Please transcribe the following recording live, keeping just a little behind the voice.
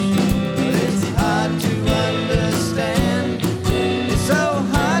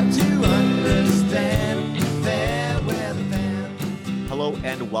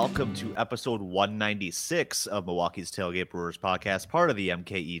welcome to episode 196 of Milwaukee's Tailgate Brewers podcast, part of the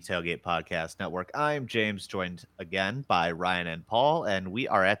MKE Tailgate Podcast Network. I'm James, joined again by Ryan and Paul, and we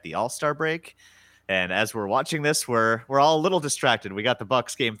are at the All-Star break. And as we're watching this, we're all a little distracted. We got the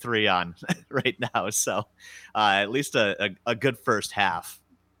Bucks game 3 on right now, so at least a good first half.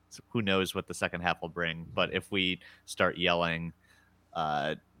 So who knows what the second half will bring? But if we start yelling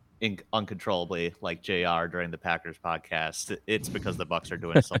uncontrollably like JR during the Packers podcast, it's because the Bucks are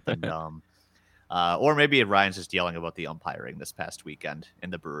doing something dumb. Or maybe Ryan's just yelling about the umpiring this past weekend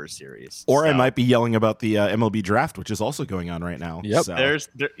in the Brewers series. Or I might be yelling about the MLB draft, which is also going on right now. Yep. So.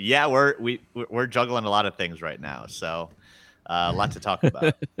 We're juggling a lot of things right now. So a lot to talk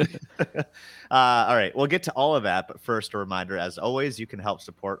about. All right, we'll get to all of that. But first, a reminder, as always, you can help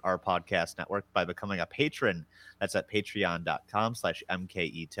support our podcast network by becoming a patron. That's at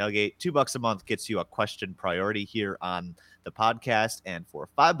patreon.com/MKE Tailgate. $2 a month gets you a question priority here on the podcast. And for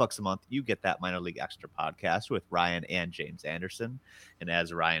 $5 a month, you get that Minor League Extra podcast with Ryan and James Anderson. And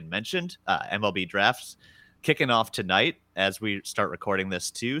as Ryan mentioned, MLB drafts kicking off tonight as we start recording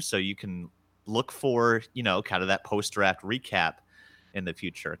this too. So you can look for, kind of that post-draft recap in the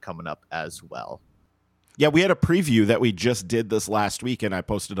future coming up as well. Yeah, we had a preview that we just did this last week, and I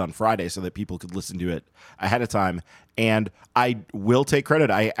posted on Friday so that people could listen to it ahead of time. And I will take credit.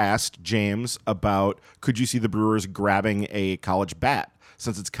 I asked James about, could you see the Brewers grabbing a college bat,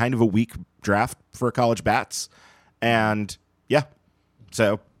 since it's kind of a weak draft for college bats. And yeah,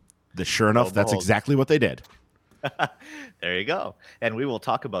 so sure enough, that's exactly what they did. There you go. And we will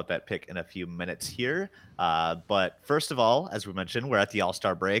talk about that pick in a few minutes here. But first of all, as we mentioned, we're at the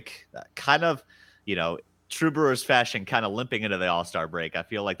All-Star break, kind of, true Brewers fashion, kind of limping into the All-Star break. I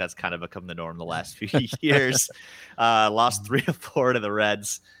feel like that's kind of become the norm the last few years. Lost 3 of 4 to the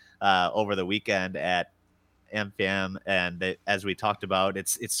Reds over the weekend at AmFam. And as we talked about,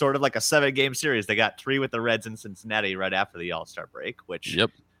 it's sort of like a 7-game series. They got 3 with the Reds in Cincinnati right after the All-Star break, which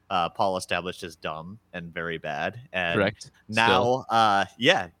Paul established as dumb and very bad. And correct. Now,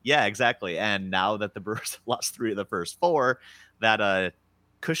 exactly. And now that the Brewers lost 3 of the first 4, that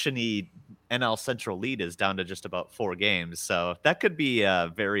cushiony NL Central lead is down to just about 4 games. So that could be a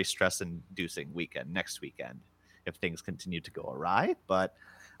very stress-inducing weekend next weekend if things continue to go awry. But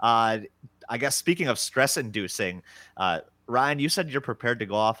I guess speaking of stress-inducing, Ryan, you said you're prepared to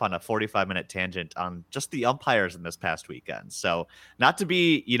go off on a 45-minute tangent on just the umpires in this past weekend. So not to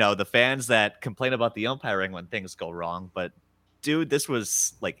be, the fans that complain about the umpiring when things go wrong, but dude, this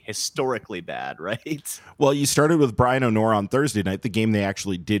was like historically bad, right? Well, you started with Brian O'Nora on Thursday night, the game they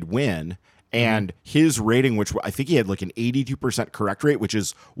actually did win. And his rating, which I think he had like an 82% correct rate, which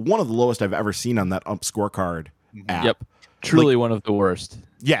is one of the lowest I've ever seen on that ump scorecard app. Yep. Truly one of the worst.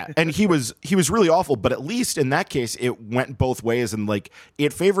 Yeah, and he was really awful, but at least in that case it went both ways, and like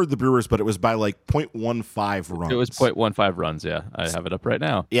it favored the Brewers, but it was by like 0.15 runs. It was 0.15 runs, yeah. I have it up right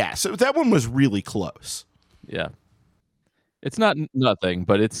now. Yeah, so that one was really close. Yeah. It's not nothing,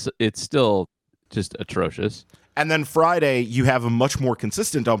 but it's still just atrocious. And then Friday, you have a much more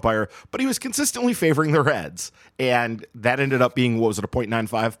consistent umpire, but he was consistently favoring the Reds, and that ended up being, what was it, a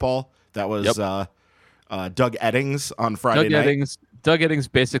 0.95, Paul? That was Doug Eddings on Friday night. Doug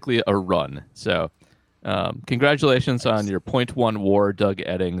Eddings basically a run. So congratulations on your 0.1 WAR, Doug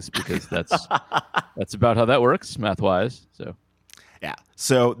Eddings, because that's about how that works math-wise. So yeah,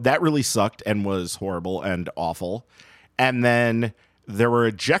 so that really sucked and was horrible and awful. And then there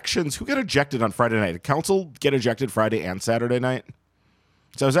were ejections. Who got ejected on Friday night? Did Council get ejected Friday and Saturday night?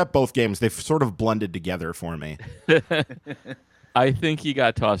 So I was at both games. They've sort of blended together for me. I think he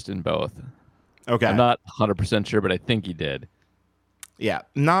got tossed in both. Okay. I'm not 100% sure, but I think he did. Yeah,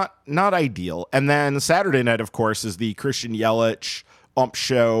 not ideal. And then Saturday night, of course, is the Christian Yelich ump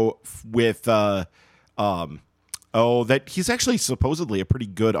show with that he's actually supposedly a pretty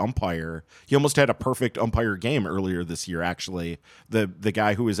good umpire. He almost had a perfect umpire game earlier this year, actually. The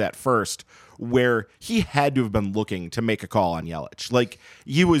guy who was at first, where he had to have been looking to make a call on Yelich. Like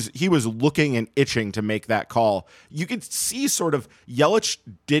he was looking and itching to make that call. You could see sort of Yelich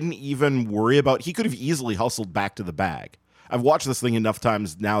didn't even worry about, he could have easily hustled back to the bag. I've watched this thing enough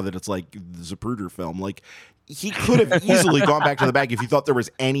times now that it's like the Zapruder film. Like he could have easily gone back to the bag if he thought there was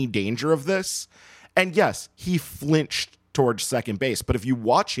any danger of this. And yes, he flinched towards second base. But if you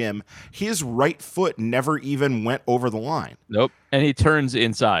watch him, his right foot never even went over the line. Nope. And he turns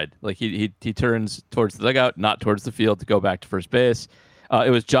inside. Like he turns towards the dugout, not towards the field to go back to first base. It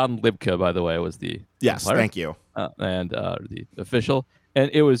was John Libka, by the way, was the umpire. Thank you. And the official. And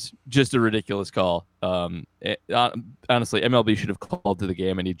it was just a ridiculous call. Honestly, MLB should have called to the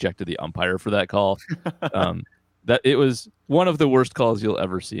game and ejected the umpire for that call. that it was one of the worst calls you'll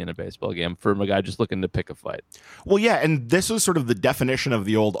ever see in a baseball game from a guy just looking to pick a fight. Well, yeah, and this was sort of the definition of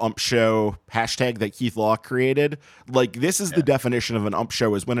the old ump show hashtag that Keith Law created. Like, this is the definition of an ump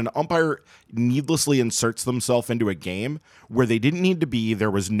show, is when an umpire needlessly inserts themselves into a game where they didn't need to be.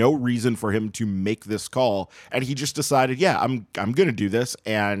 There was no reason for him to make this call, and he just decided, yeah, I'm going to do this,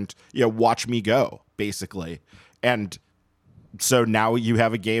 and watch me go, basically. And so now you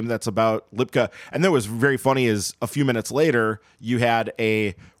have a game that's about Lipka. And then what was very funny is a few minutes later, you had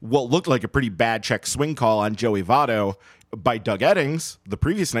what looked like a pretty bad check swing call on Joey Votto by Doug Eddings, the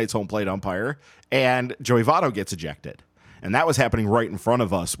previous night's home plate umpire, and Joey Votto gets ejected. And that was happening right in front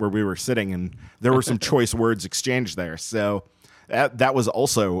of us where we were sitting, and there were some choice words exchanged there. So that was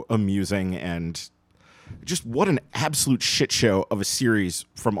also amusing, and just what an absolute shit show of a series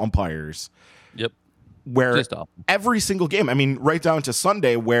from umpires. Yep. Where every single game, I mean, right down to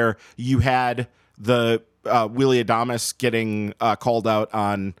Sunday, where you had the Willy Adames getting called out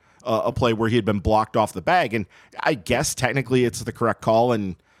on a play where he had been blocked off the bag, and I guess technically it's the correct call,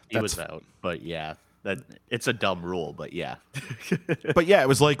 and he was out. But yeah, it's a dumb rule. But yeah, but yeah, it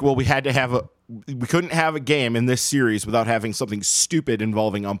was like, well, we couldn't have a game in this series without having something stupid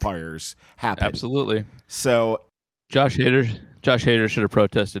involving umpires happen. Absolutely. So Josh Hader should have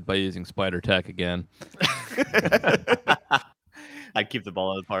protested by using spider tack again. I'd keep the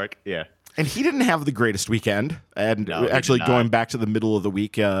ball in the park. Yeah. And he didn't have the greatest weekend. And No, he actually, did not. going back to the middle of the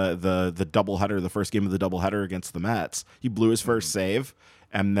week, the doubleheader, the first game of the doubleheader against the Mets, he blew his first save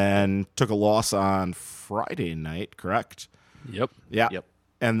and then took a loss on Friday night, correct? Yep. Yeah. Yep.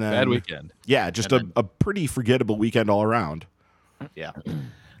 And then Bad weekend. Yeah, just And a pretty forgettable weekend all around. Yeah.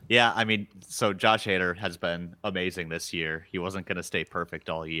 Yeah, I mean, so Josh Hader has been amazing this year. He wasn't going to stay perfect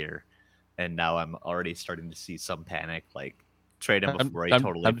all year. And now I'm already starting to see some panic, like trade him before he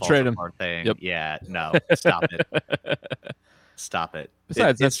totally falls trade him. apart thing. Yep. Yeah, no, stop it. Stop it.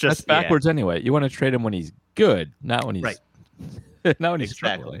 Besides, that's backwards anyway. You want to trade him when he's good, not when he's Right. not when he's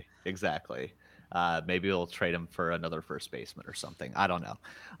struggling. Exactly. Maybe we'll trade him for another first baseman or something. I don't know.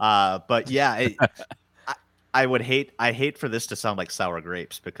 But yeah, I hate for this to sound like sour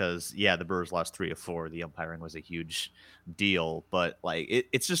grapes because yeah, the Brewers lost 3 of 4. The umpiring was a huge deal, but like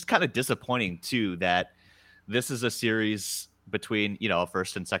it's just kind of disappointing too that this is a series between a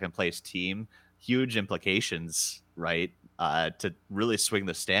first and second place team, huge implications, right? To really swing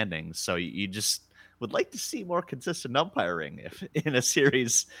the standings. So you just would like to see more consistent umpiring if in a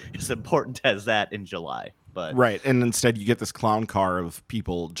series as important as that in July. But Right. And instead you get this clown car of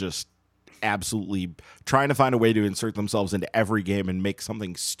people just absolutely trying to find a way to insert themselves into every game and make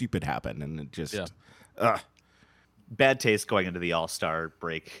something stupid happen. And it just bad taste going into the All-Star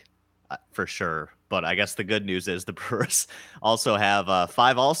break for sure. But I guess the good news is the Brewers also have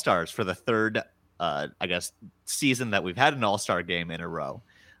 5 All-Stars for the third, season that we've had an All-Star game in a row.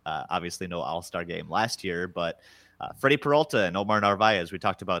 Obviously no All-Star game last year, but Freddie Peralta and Omar Narvaez, we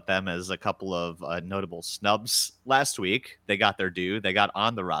talked about them as a couple of notable snubs last week. They got their due. They got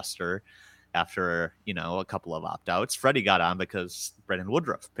on the roster after, a couple of opt-outs. Freddie got on because Brendan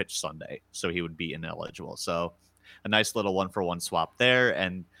Woodruff pitched Sunday, so he would be ineligible. So a nice little 1-for-1 swap there.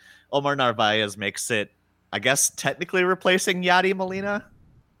 And Omar Narvaez makes it, I guess, technically replacing Yadi Molina,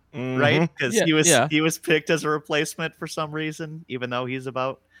 right? Because he was picked as a replacement for some reason, even though he's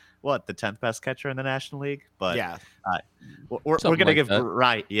about the 10th best catcher in the National League. But yeah, we're gonna give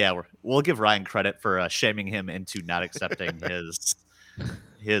Ryan. Yeah, we'll give Ryan credit for shaming him into not accepting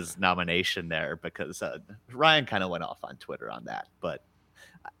his nomination there because Ryan kind of went off on Twitter on that. But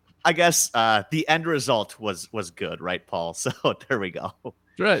I guess the end result was good, right, Paul? So there we go.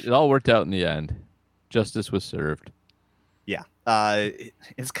 Right, it all worked out in the end. Justice was served. Yeah,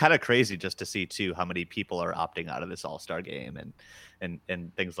 it's kind of crazy just to see too how many people are opting out of this All-Star game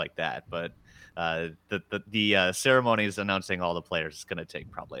and things like that. But the ceremonies announcing all the players is going to take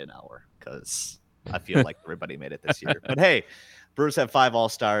probably an hour because I feel like everybody made it this year. But hey, Brewers have 5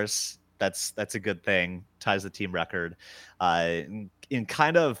 All-Stars. That's a good thing. Ties the team record. And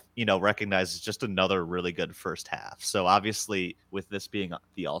kind of, recognizes just another really good first half. So obviously with this being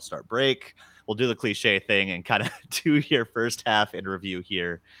the All-Star break, we'll do the cliche thing and kind of do your first half in review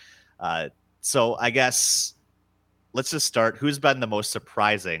here. So I guess let's just start. Who's been the most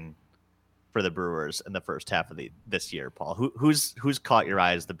surprising for the Brewers in the first half of this year, Paul? Who's caught your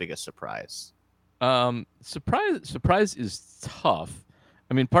eye as the biggest surprise? Surprise is tough.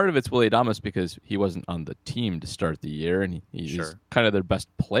 I mean, part of it's Willy Adames because he wasn't on the team to start the year, and he's kind of their best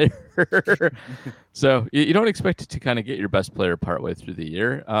player. So you don't expect to kind of get your best player partway through the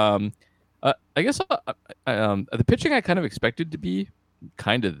year. I guess the pitching I kind of expected to be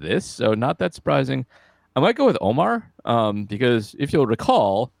kind of this, so not that surprising. I might go with Omar, because if you'll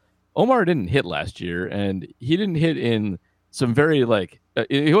recall, Omar didn't hit last year, and he didn't hit in some very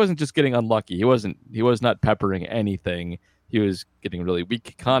he wasn't just getting unlucky. He was not peppering anything. He was getting really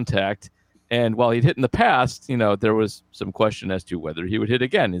weak contact. And while he'd hit in the past, there was some question as to whether he would hit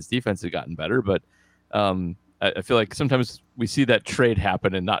again. His defense had gotten better, but I feel like sometimes we see that trade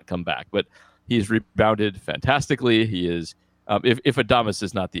happen and not come back. But he's rebounded fantastically. He is. If Adames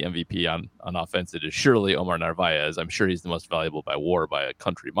is not the MVP on offense, it is surely Omar Narvaez. I'm sure he's the most valuable by WAR by a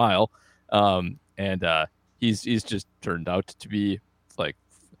country mile. And he's just turned out to be like.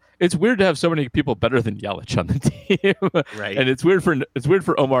 It's weird to have so many people better than Yelich on the team, right? And it's weird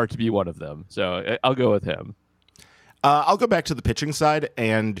for Omar to be one of them. So I'll go with him. I'll go back to the pitching side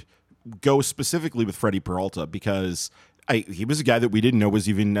and go specifically with Freddie Peralta because he was a guy that we didn't know was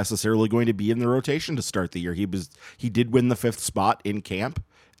even necessarily going to be in the rotation to start the year. He did win the 5th spot in camp,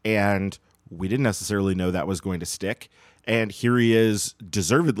 and we didn't necessarily know that was going to stick. And here he is,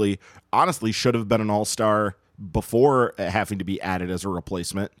 deservedly. Honestly, should have been an all-star before having to be added as a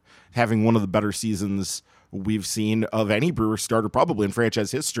replacement, having one of the better seasons we've seen of any Brewer starter probably in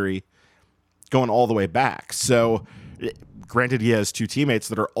franchise history, going all the way back. So granted, he has 2 teammates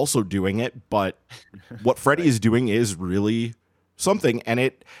that are also doing it, but what Freddie is doing is really something, and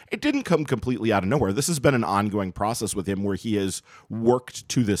it didn't come completely out of nowhere. This has been an ongoing process with him where he has worked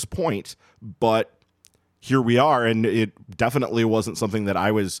to this point, but here we are, and it definitely wasn't something that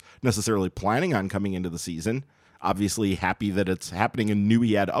I was necessarily planning on coming into the season. Obviously happy that it's happening and knew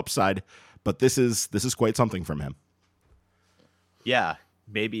he had upside, but this is quite something from him. Yeah,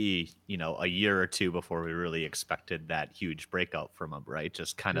 maybe, a year or 2 before we really expected that huge breakout from him, right?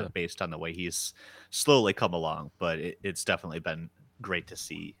 Just kind of based on the way he's slowly come along, but it's definitely been great to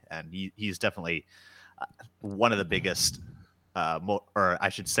see. And he's definitely one of the biggest,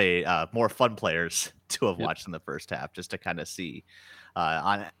 more fun players to have watched in the first half, just to kind of see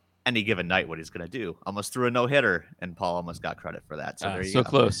on any given night what he's going to do. Almost threw a no-hitter, and Paul almost got credit for that. So there you go.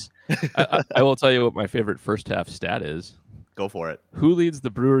 Close. I will tell you what my favorite first half stat is. Go for it. Who leads the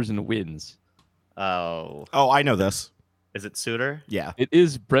Brewers in wins? Oh, I know this. Is it Suter? Yeah. It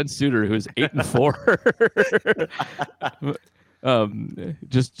is Brent Suter, who's 8-4.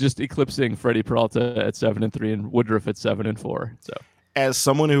 Just eclipsing Freddie Peralta at 7-3 and Woodruff at 7-4. So, as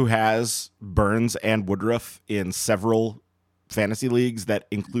someone who has Burns and Woodruff in several fantasy leagues that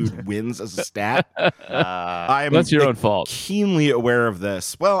include wins as a stat, that's your own fault. Keenly aware of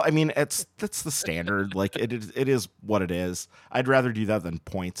this. Well, I mean, that's the standard. Like it is what it is. I'd rather do that than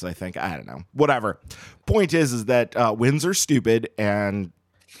points. I think. I don't know. Whatever. Point is that wins are stupid, and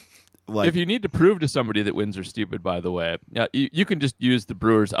if you need to prove to somebody that wins are stupid, by the way, you can just use the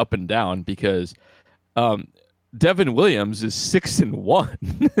Brewers up and down because Devin Williams is 6-1.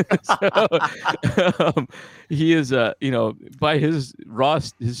 So, he is, by his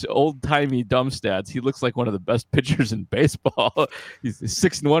old timey dumb stats, he looks like one of the best pitchers in baseball. He's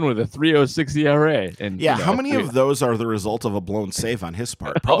 6-1 with a 3.06 ERA. And how many of those are the result of a blown save on his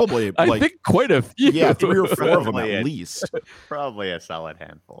part? Probably, I think quite a few. Yeah, 3 or 4 of them at least. Probably a solid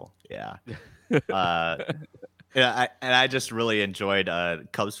handful. Yeah. Yeah, I just really enjoyed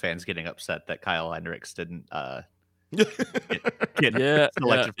Cubs fans getting upset that Kyle Hendricks didn't get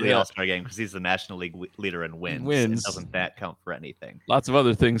selected for the All-Star game because he's the National League leader in wins. And doesn't that count for anything? Lots of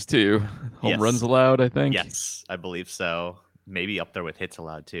other things too. Home runs allowed, I think. Yes, I believe so. Maybe up there with hits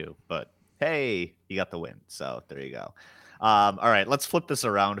allowed too. But hey, you got the win. So there you go. All right, let's flip this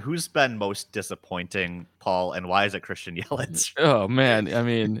around. Who's been most disappointing, Paul, and why is it Christian Yelich? Oh man, I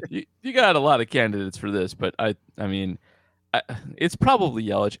mean, you got a lot of candidates for this, but I mean, it's probably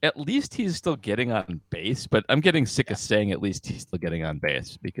Yelich. At least he's still getting on base, but I'm getting sick of saying at least he's still getting on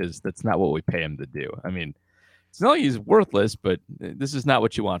base because that's not what we pay him to do. I mean, it's not like he's worthless, but this is not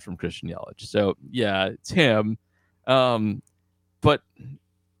what you want from Christian Yelich. So yeah, it's him. But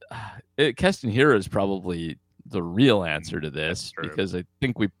Keston Hiura is probably the real answer to this because I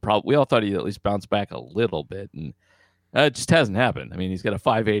think we all thought he'd at least bounce back a little bit, and it just hasn't happened. I mean, he's got a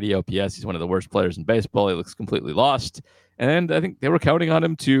 580 OPS. He's one of the worst players in baseball. He looks completely lost, and I think they were counting on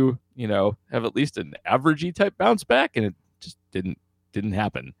him to, have at least an averagey type bounce back, and it just didn't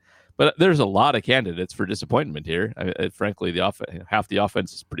happen. But there's a lot of candidates for disappointment here. Frankly, half the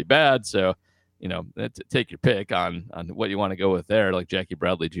offense is pretty bad, so take your pick on what you want to go with there. Like Jackie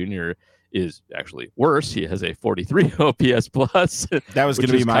Bradley Jr. is actually worse. He has a 43 OPS plus. That was going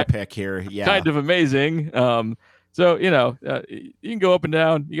to be my pick here. Yeah, kind of amazing. So you can go up and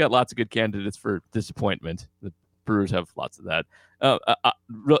down. You got lots of good candidates for disappointment. The Brewers have lots of that.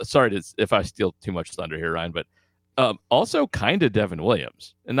 Sorry if I steal too much thunder here, Ryan, but also kind of Devin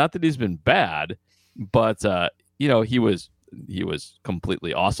Williams, and not that he's been bad, but he was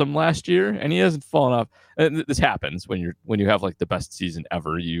completely awesome last year, and he hasn't fallen off. And this happens when you have like the best season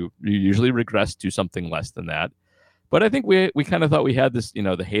ever. You usually regress to something less than that. But I think we kind of thought we had this, the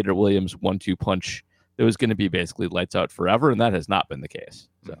Hader Williams 1-2 punch that was going to be basically lights out forever, and that has not been the case.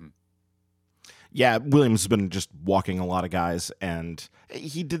 So. Mm-hmm. Yeah, Williams has been just walking a lot of guys, and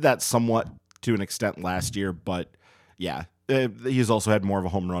he did that somewhat to an extent last year, but yeah, he's also had more of a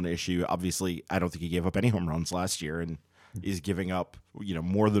home run issue. Obviously, I don't think he gave up any home runs last year, and he's giving up,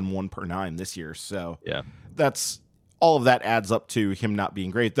 more than 1 per 9 this year. So yeah, that's all of that adds up to him not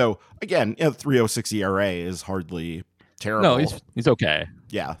being great. Though, again, 3.06 ERA is hardly terrible. No, he's okay.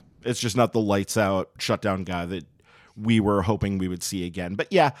 Yeah, it's just not the lights out shutdown guy that we were hoping we would see again. But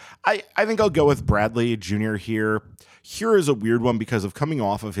yeah, I think I'll go with Bradley Jr. here. Here is a weird one because of coming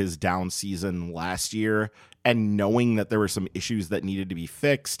off of his down season last year and knowing that there were some issues that needed to be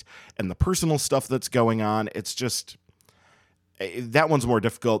fixed and the personal stuff that's going on. It's just, that one's more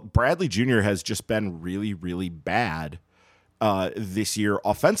difficult. Bradley Jr. has just been really, really bad this year,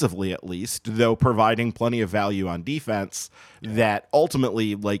 offensively at least, though providing plenty of value on defense. That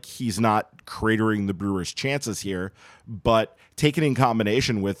ultimately, he's not cratering the Brewers' chances here, but taken in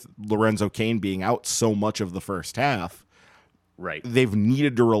combination with Lorenzo Cain being out so much of the first half, right? They've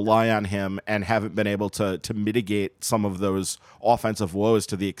needed to rely on him and haven't been able to mitigate some of those offensive woes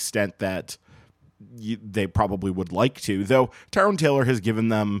to the extent that they probably would like to. Though Tyrone Taylor has given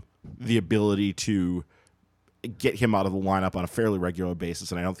them the ability to get him out of the lineup on a fairly regular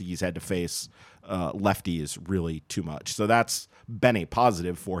basis, and I don't think he's had to face lefties really too much. So that's been a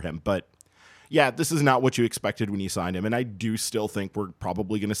positive for him. But yeah, this is not what you expected when you signed him, and I do still think we're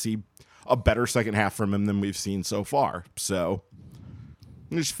probably going to see a better second half from him than we've seen so far. So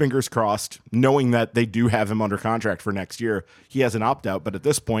just fingers crossed, knowing that they do have him under contract for next year. He has an opt-out, but at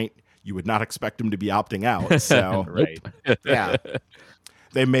this point, you would not expect him to be opting out. So right. Yeah.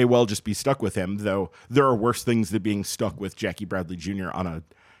 They may well just be stuck with him, though there are worse things than being stuck with Jackie Bradley Jr. on a,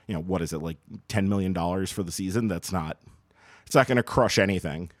 what is it, like $10 million for the season? It's not going to crush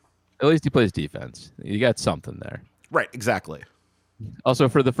anything. At least he plays defense. You got something there. Right, exactly. Also,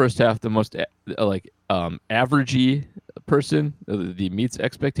 for the first half, the most averagey person, the meets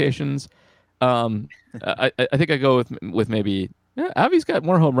expectations. I think I go with maybe Avi's got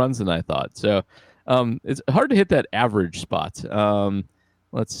more home runs than I thought. So it's hard to hit that average spot.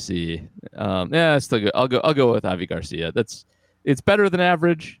 Let's see. It's still good. I'll go with Avi Garcia. It's better than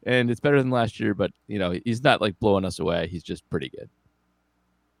average, and it's better than last year. But he's not blowing us away. He's just pretty good.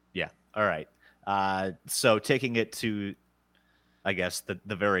 Yeah. All right. So taking it to, I guess,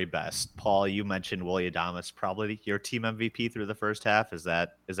 the very best. Paul, you mentioned Willy Adames, probably your team MVP through the first half. Is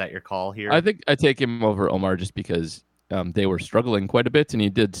that your call here? I think I take him over Omar just because they were struggling quite a bit, and he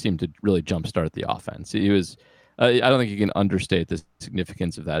did seem to really jumpstart the offense. He was. I don't think you can understate the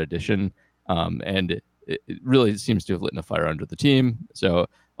significance of that addition, and it really seems to have lit a fire under the team. So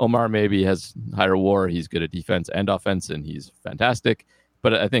Omar maybe has higher WAR. He's good at defense and offense, and he's fantastic.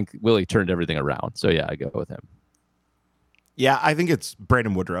 But I think Willie turned everything around. So yeah, I go with him. Yeah, I think it's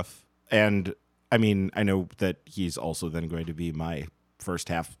Brandon Woodruff, and I mean I know that he's also then going to be my first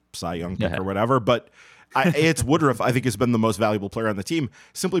half Cy Young pick or whatever, but. It's Woodruff, I think, has been the most valuable player on the team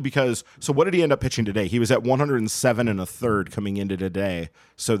simply because, so what did he end up pitching today? He was at 107 1/3 coming into today,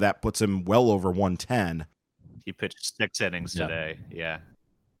 so that puts him well over 110. He pitched 6 innings today, yeah.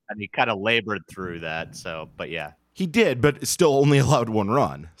 And he kind of labored through that, so, but yeah. He did, but still only allowed 1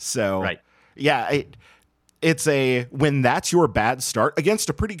 run. So, right. Yeah, it's when that's your bad start against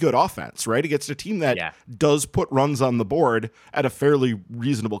a pretty good offense, right? Against a team that does put runs on the board at a fairly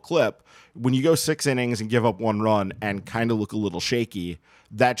reasonable clip. When you go 6 innings and give up 1 run and kind of look a little shaky,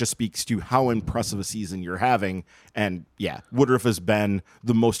 that just speaks to how impressive a season you're having. And yeah, Woodruff has been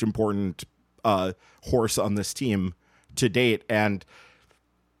the most important horse on this team to date. And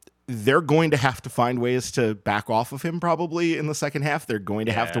they're going to have to find ways to back off of him probably in the second half. They're going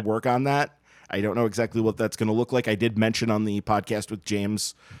to have to work on that. I don't know exactly what that's going to look like. I did mention on the podcast with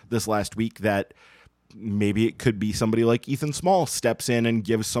James this last week that maybe it could be somebody like Ethan Small steps in and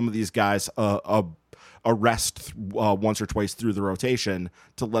gives some of these guys a rest once or twice through the rotation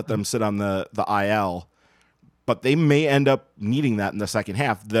to let them sit on the IL. But they may end up needing that in the second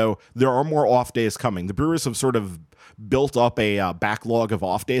half, though there are more off days coming. The Brewers have sort of built up a backlog of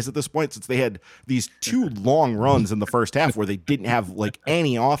off days at this point since they had these 2 long runs in the first half where they didn't have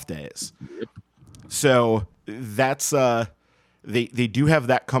any off days. So that's they do have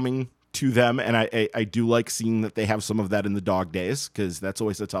that coming to them, and I do like seeing that they have some of that in the dog days because that's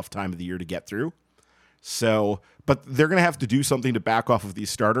always a tough time of the year to get through. So, but they're going to have to do something to back off of these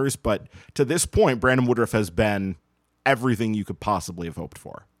starters. But to this point, Brandon Woodruff has been everything you could possibly have hoped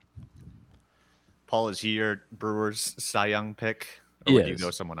for. Paul, is he your Brewers Cy Young pick? Or would you go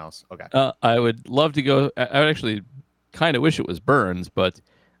someone else? Okay. I would love to go. I would actually kind of wish it was Burns, but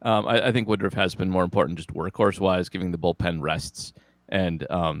I think Woodruff has been more important just workhorse-wise, giving the bullpen rests. And,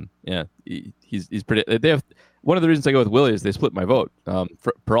 he's pretty – they have – one of the reasons I go with Willie is they split my vote.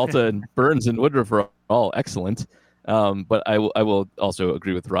 Peralta and Burns and Woodruff are all excellent. But I will also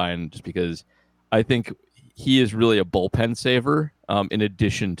agree with Ryan just because I think he is really a bullpen saver in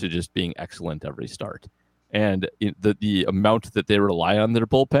addition to just being excellent every start. And the amount that they rely on their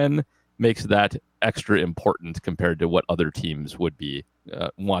bullpen makes that extra important compared to what other teams would be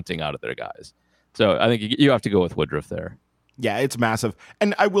wanting out of their guys. So I think you have to go with Woodruff there. Yeah, it's massive.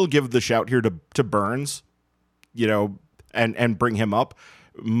 And I will give the shout here to Burns, and bring him up,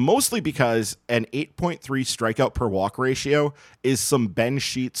 mostly because an 8.3 strikeout per walk ratio is some Ben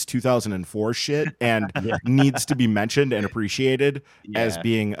Sheets 2004 shit and needs to be mentioned and appreciated as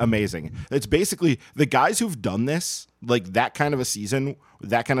being amazing. It's basically the guys who've done this, like that kind of a season,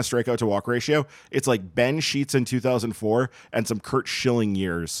 that kind of strikeout to walk ratio. It's like Ben Sheets in 2004 and some Curt Schilling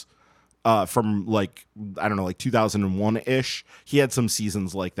years from 2001-ish. He had some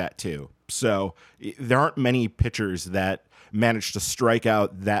seasons like that too. So there aren't many pitchers that managed to strike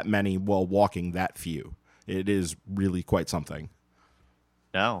out that many while walking that few. It is really quite something.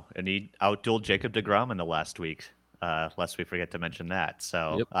 No, and he outdueled Jacob deGrom in the last week, lest we forget to mention that.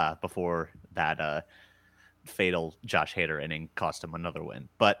 So before that fatal Josh Hader inning cost him another win.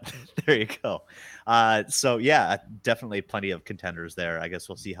 But there you go. So yeah, definitely plenty of contenders there. I guess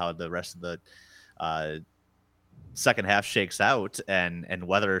we'll see how the rest of the second half shakes out and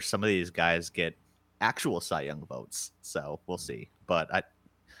whether some of these guys get actual Cy Young votes. So we'll see. But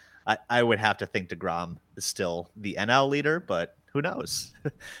I would have to think deGrom is still the NL leader, but who knows?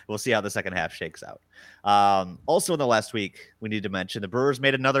 We'll see how the second half shakes out. Also in the last week, we need to mention the Brewers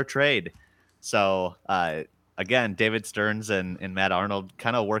made another trade. So again, David Stearns and Matt Arnold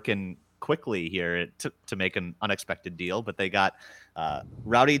kind of working quickly here to make an unexpected deal, but they got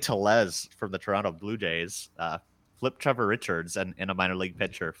Rowdy Tellez from the Toronto Blue Jays, flip Trevor Richards and a minor league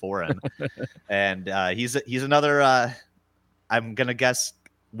pitcher for him. And he's another, I'm going to guess,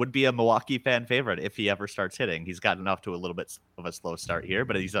 would be a Milwaukee fan favorite if he ever starts hitting. He's gotten off to a little bit of a slow start here,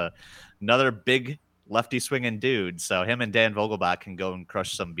 but he's another big lefty swinging dude. So him and Dan Vogelbach can go and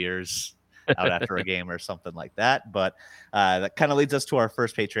crush some beers out after a game or something like that. But that kind of leads us to our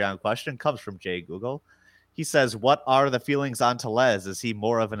first Patreon question. Comes from Jay Google. He says, what are the feelings on Tellez? Is he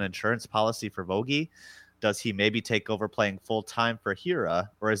more of an insurance policy for Vogie? Does he maybe take over playing full-time for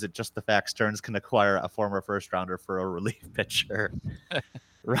Hira? Or is it just the fact Stearns can acquire a former first-rounder for a relief pitcher?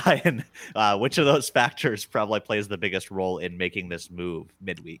 Ryan, which of those factors probably plays the biggest role in making this move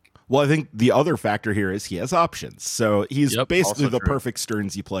midweek? Well, I think the other factor here is he has options. So he's basically the true. perfect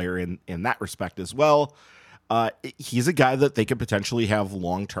Stearnsy player in that respect as well. He's a guy that they could potentially have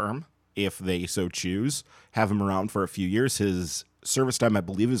long-term if they so choose, have him around for a few years. His service time, I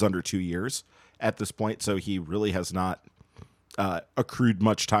believe, is under 2 years at this point, so he really has not accrued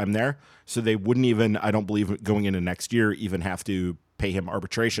much time there. So they wouldn't even, I don't believe, going into next year, even have to pay him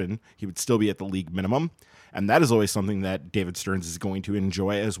arbitration. He would still be at the league minimum, and that is always something that David Stearns is going to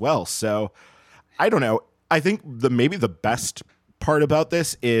enjoy as well. So I don't know. I think maybe the best part about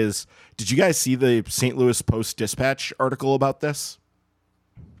this is, did you guys see the St. Louis Post-Dispatch article about this?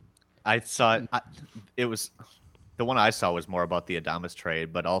 I saw it. It was the one I saw was more about the Adames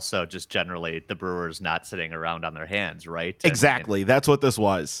trade, but also just generally the Brewers not sitting around on their hands, right? Exactly. That's what this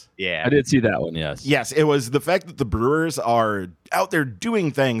was. Yeah. I did see that one, yes. Yes, it was the fact that the Brewers are out there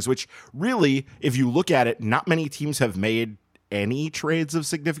doing things, which really, if you look at it, not many teams have made any trades of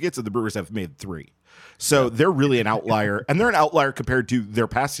significance, and the Brewers have made 3. So they're really an outlier, and they're an outlier compared to their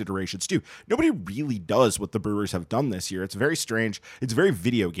past iterations, too. Nobody really does what the Brewers have done this year. It's very strange. It's very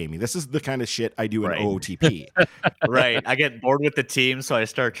video gamey. This is the kind of shit I do in OOTP. Right. I get bored with the team, so I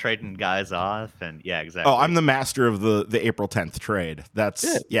start trading guys off, and yeah, exactly. Oh, I'm the master of the April 10th trade. That's,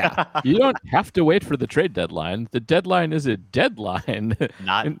 yeah. You don't have to wait for the trade deadline. The deadline is a deadline.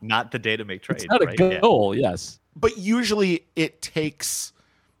 Not the day to make trades. It's not a goal, yes. But usually it takes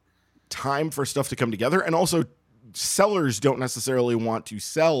time for stuff to come together, and also sellers don't necessarily want to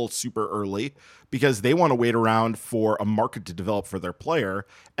sell super early because they want to wait around for a market to develop for their player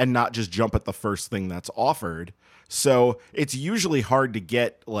and not just jump at the first thing that's offered. So it's usually hard to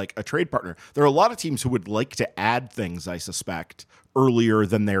get like a trade partner. There are a lot of teams who would like to add things, I suspect, earlier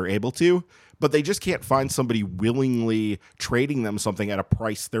than they're able to, but they just can't find somebody willingly trading them something at a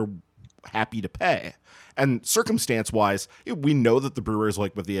price they're happy to pay. And circumstance-wise, we know that the Brewers,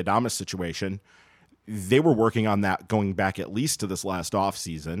 like with the Adames situation, they were working on that going back at least to this last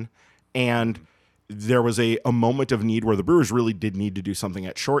offseason. And there was a moment of need where the Brewers really did need to do something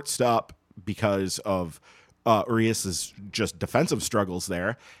at shortstop because of Urias's just defensive struggles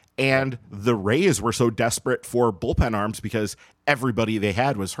there. And the Rays were so desperate for bullpen arms because everybody they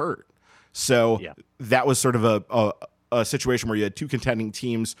had was hurt. So that was sort of a situation where you had two contending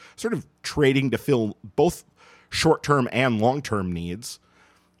teams sort of trading to fill both short-term and long-term needs.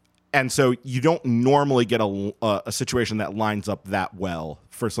 And so you don't normally get a situation that lines up that well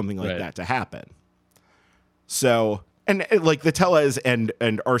for something like that to happen. So, and like the Tellez and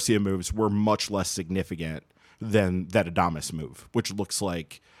Arcia moves were much less significant than that Adames move, which looks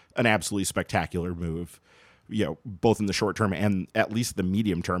like an absolutely spectacular move, both in the short term and at least the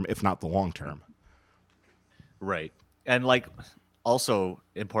medium term, if not the long term. Right. And like also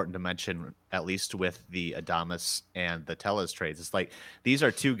important to mention, at least with the Adames and the Tellez trades, it's like these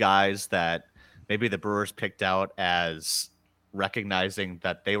are two guys that maybe the Brewers picked out as recognizing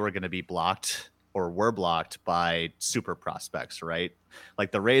that they were going to be blocked or were blocked by super prospects, right?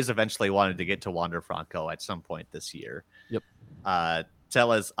 Like the Rays eventually wanted to get to Wander Franco at some point this year. Yep.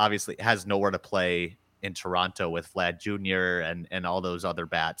 Tellez obviously has nowhere to play in Toronto with Vlad Jr. and all those other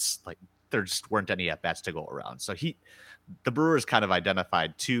bats. Like there just weren't any at bats to go around. So the Brewers kind of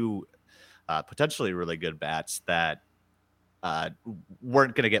identified two potentially really good bats that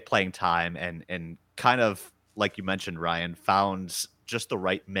weren't going to get playing time and kind of, like you mentioned, Ryan, found just the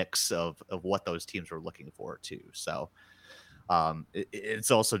right mix of what those teams were looking for too. So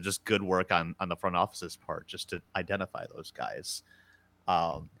it's also just good work on the front office's part just to identify those guys.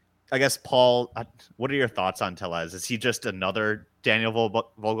 I guess, Paul, what are your thoughts on Tellez? Is he just another Daniel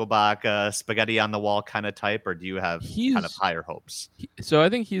Vogelbach spaghetti on the wall kind of type, or do you have kind of higher hopes? So I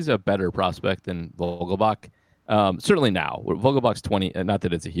think he's a better prospect than Vogelbach. Certainly now. Vogelbach's 20, not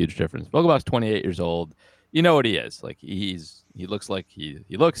that it's a huge difference. Vogelbach's 28 years old. You know what he is. Like he looks like he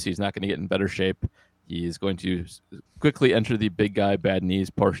looks. He's not going to get in better shape. He's going to quickly enter the big guy, bad knees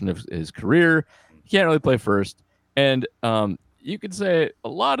portion of his career. He can't really play first. And you could say a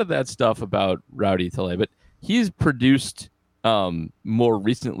lot of that stuff about Rowdy Tellez, but he's produced more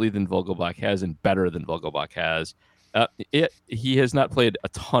recently than Vogelbach has and better than Vogelbach has. He has not played a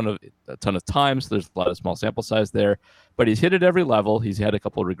ton of times. So there's a lot of small sample size there, but he's hit at every level. He's had a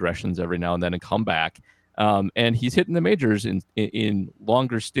couple of regressions every now and then and come back. And he's hitting the majors in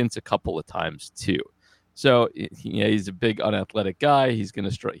longer stints a couple of times too. So he's a big unathletic guy. He's going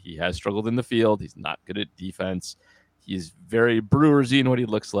to he has struggled in the field. He's not good at defense. He's very Brewersy in what he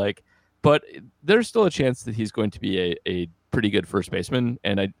looks like, but there's still a chance that he's going to be a pretty good first baseman.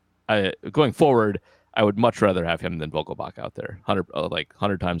 And I going forward, I would much rather have him than Vogelbach out there,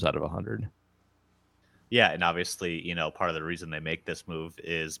 100 times out of 100. Yeah, and obviously, part of the reason they make this move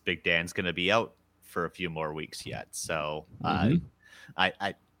is Big Dan's going to be out for a few more weeks yet. So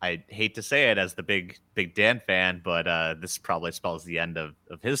I hate to say it as the big Dan fan, but this probably spells the end of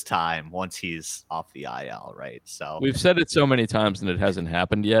his time once he's off the IL, right? So we've said it so many times and it hasn't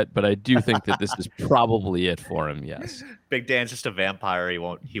happened yet, but I do think that this is probably it for him. Yes, Big Dan's just a vampire.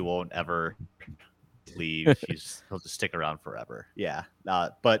 He won't ever leave. He'll just stick around forever. Yeah,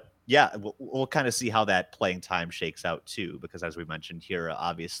 but yeah, we'll kind of see how that playing time shakes out too, because as we mentioned here,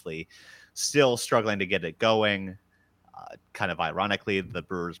 obviously still struggling to get it going. Kind of ironically, the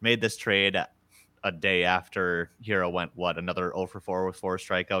Brewers made this trade a day after Hero went, another 0 for 4 with 4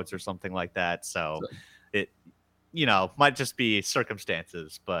 strikeouts or something like that. So it, might just be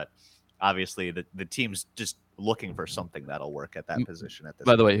circumstances, but obviously the team's just looking for something that'll work at that position at this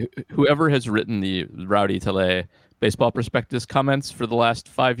By the way, whoever has written the Rowdy Tellez baseball prospectus comments for the last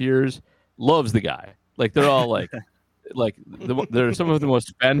 5 years loves the guy. Like they're all like, they're some of the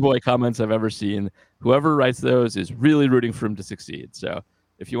most fanboy comments I've ever seen. Whoever writes those is really rooting for him to succeed. So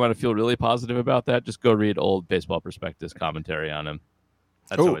if you want to feel really positive about that, just go read old baseball prospectus commentary on him.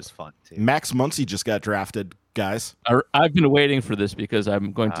 That's always fun too. Max Muncy just got drafted, guys. I've been waiting for this because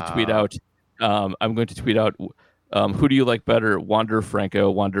I'm going to tweet out. Who do you like better, Wander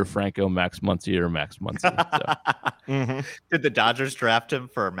Franco, Max Muncy, or Max Muncy? So. Did the Dodgers draft him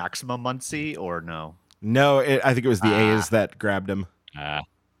for maximum Muncy or no? No, I think it was the A's that grabbed him.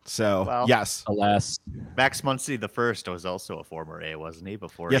 So, yes. Alas. Max Muncy the first was also a former A, wasn't he?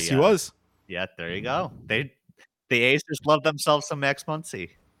 Before Yes, he was. Yeah, there you go. The A's just love themselves some Max Muncy.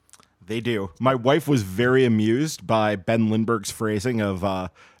 They do. My wife was very amused by Ben Lindbergh's phrasing of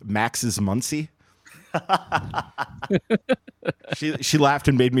Max's Muncy. She laughed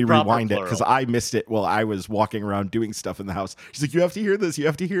and made me rewind it because I missed it while I was walking around doing stuff in the house. She's like, "You have to hear this. You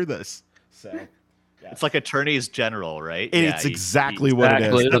have to hear this." So yes. It's like attorneys general, right? It's exactly what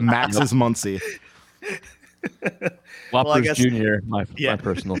it is. The Max's Muncie. Whoppers Jr., my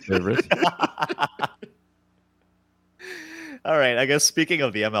personal favorite. All right. I guess speaking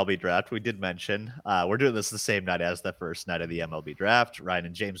of the MLB draft, we did mention we're doing this the same night as the first night of the MLB draft. Ryan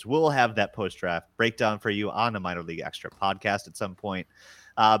and James will have that post-draft breakdown for you on a Minor League Extra podcast at some point.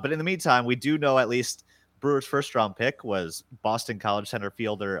 But in the meantime, we do know at least Brewers' first-round pick was Boston College center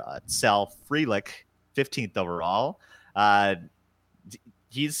fielder Sal Frelick, 15th overall.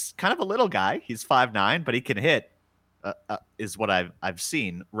 He's kind of a little guy. He's 5'9", but he can hit, is what I've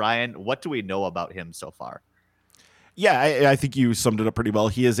seen. Ryan, what do we know about him so far? Yeah, I think you summed it up pretty well.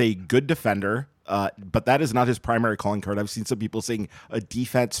 He is a good defender, but that is not his primary calling card. I've seen some people saying a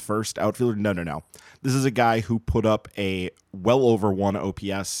defense-first outfielder. No. This is a guy who put up a well over 1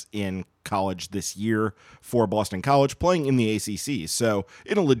 OPS in college this year for Boston College, playing in the ACC. So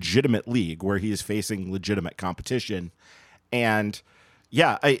in a legitimate league where he is facing legitimate competition. And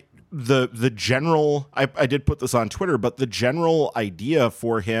yeah, the general, I did put this on Twitter, but the general idea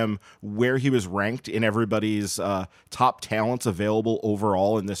for him, where he was ranked in everybody's top talents available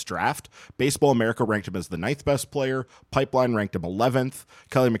overall in this draft, Baseball America ranked him as the 9th best player. Pipeline ranked him 11th.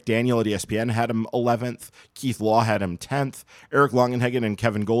 Kelly McDaniel at ESPN had him 11th. Keith Law had him 10th. Eric Longenhagen and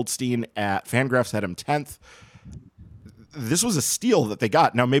Kevin Goldstein at Fangraphs had him 10th. This was a steal that they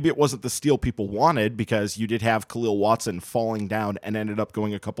got. Now, maybe it wasn't the steal people wanted because you did have Khalil Watson falling down and ended up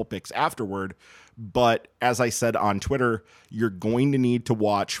going a couple picks afterward. But as I said on Twitter, you're going to need to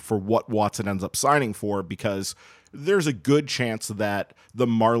watch for what Watson ends up signing for, because there's a good chance that the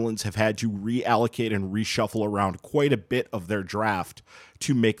Marlins have had to reallocate and reshuffle around quite a bit of their draft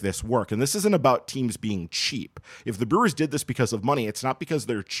to make this work. And this isn't about teams being cheap. If the Brewers did this because of money, it's not because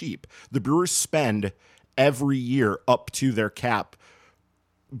they're cheap. The Brewers spend every year up to their cap,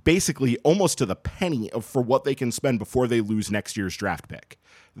 basically almost to the penny for what they can spend before they lose next year's draft pick.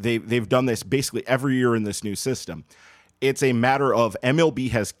 They've done this basically every year in this new system. It's a matter of MLB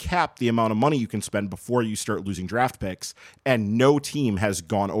has capped the amount of money you can spend before you start losing draft picks, and no team has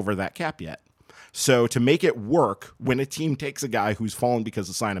gone over that cap yet. So to make it work, when a team takes a guy who's fallen because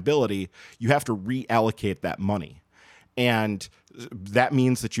of signability, you have to reallocate that money. And that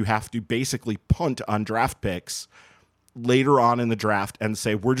means that you have to basically punt on draft picks later on in the draft and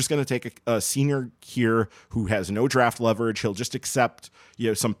say, we're just going to take a senior here who has no draft leverage. He'll just accept,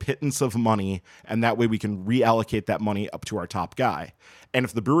 some pittance of money, and that way we can reallocate that money up to our top guy. And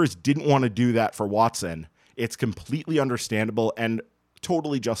if the Brewers didn't want to do that for Watson, it's completely understandable and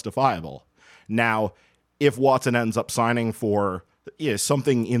totally justifiable. Now, if Watson ends up signing for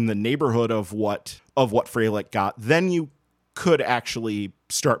something in the neighborhood of what Frelick got, then you could actually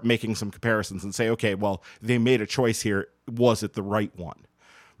start making some comparisons and say, okay, well, they made a choice here. Was it the right one?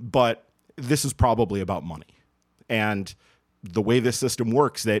 But this is probably about money. And the way this system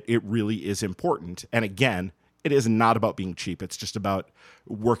works, that it really is important. And again, it is not about being cheap. It's just about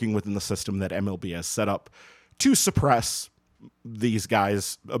working within the system that MLB has set up to suppress these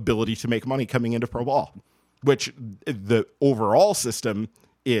guys' ability to make money coming into pro ball, which the overall system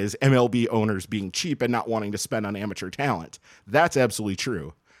is MLB owners being cheap and not wanting to spend on amateur talent. That's absolutely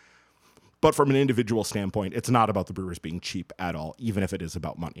true. But from an individual standpoint, it's not about the Brewers being cheap at all, even if it is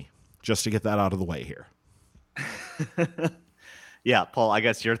about money. Just to get that out of the way here. Yeah, Paul, I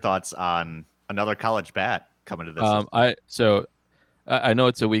guess your thoughts on another college bat coming to this. I know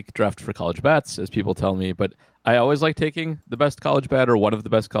it's a weak draft for college bats, as people tell me, but I always like taking the best college bat or one of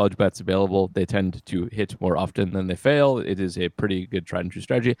the best college bats available. They tend to hit more often than they fail. It is a pretty good tried and true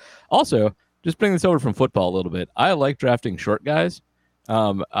strategy. Also, just bring this over from football a little bit. I like drafting short guys.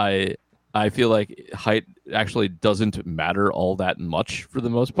 I feel like height actually doesn't matter all that much for the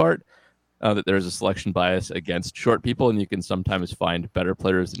most part. That there's a selection bias against short people, and you can sometimes find better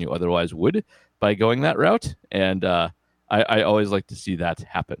players than you otherwise would by going that route. And I always like to see that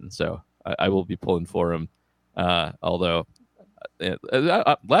happen. So I will be pulling for him. Although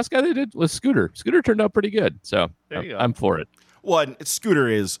last guy they did was Scooter. Scooter turned out pretty good. So I'm for it. Well, Scooter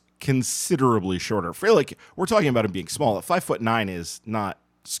is considerably shorter. Frelick, we're talking about him being small. At 5'9" is not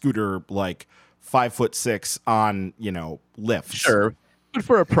Scooter like 5'6" on, lifts. Sure. But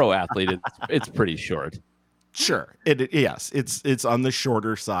for a pro athlete, it's pretty short. Sure. Yes, it's on the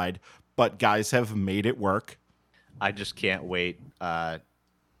shorter side, but guys have made it work. I just can't wait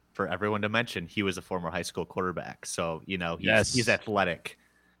for everyone to mention he was a former high school quarterback. So, he's athletic.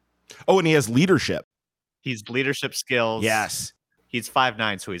 Oh, and he has leadership. He's leadership skills. Yes. He's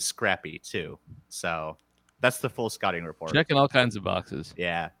 5'9", so he's scrappy too. So that's the full scouting report. Checking all kinds of boxes.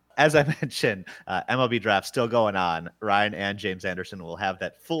 Yeah. As I mentioned, MLB draft still going on. Ryan and James Anderson will have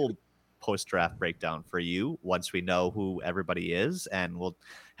that full post-draft breakdown for you once we know who everybody is, and we'll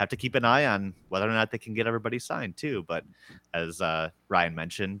have to keep an eye on whether or not they can get everybody signed too. But as Ryan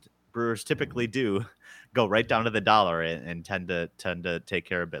mentioned, Brewers typically do go right down to the dollar and tend to take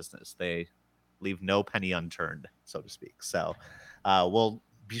care of business. They leave no penny unturned, so to speak. So we'll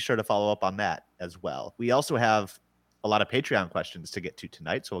be sure to follow up on that as well. We also have a lot of Patreon questions to get to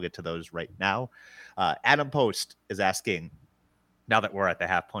tonight, so we'll get to those right now. Adam Post is asking, now that we're at the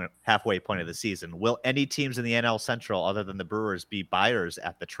halfway point of the season, will any teams in the NL Central other than the Brewers be buyers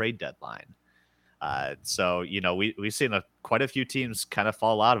at the trade deadline? So, we've seen quite a few teams kind of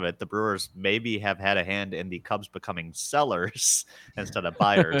fall out of it. The Brewers maybe have had a hand in the Cubs becoming sellers instead of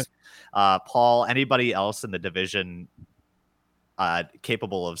buyers. Paul, anybody else in the division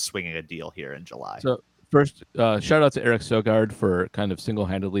capable of swinging a deal here in July? So first, shout out to Eric Sogard for kind of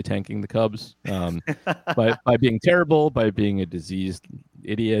single-handedly tanking the Cubs by being terrible, by being a diseased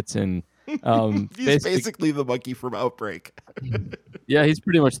idiot, and he's basically the monkey from Outbreak. Yeah, he's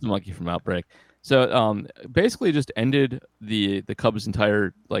pretty much the monkey from Outbreak. So basically just ended the Cubs'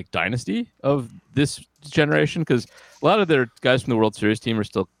 entire dynasty of this generation, because a lot of their guys from the World Series team are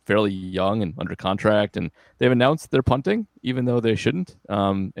still fairly young and under contract, and they've announced they're punting even though they shouldn't.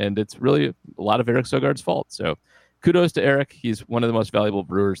 And it's really a lot of Eric Sogard's fault. So kudos to Eric. He's one of the most valuable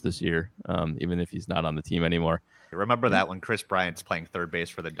Brewers this year, even if he's not on the team anymore. Remember that when Chris Bryant's playing third base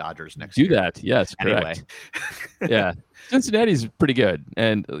for the Dodgers next year. Do that. Yes, correct. Anyway. Yeah. Cincinnati's pretty good.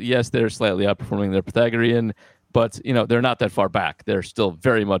 And yes, they're slightly outperforming their Pythagorean, but they're not that far back. They're still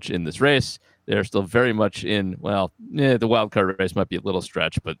very much in this race. They're still very much in, the wild card race might be a little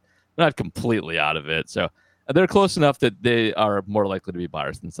stretch, but not completely out of it. So they're close enough that they are more likely to be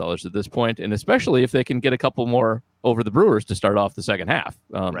buyers than sellers at this point, and especially if they can get a couple more over the Brewers to start off the second half.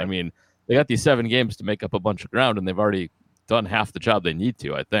 Right. I mean, they got these 7 games to make up a bunch of ground, and they've already done half the job they need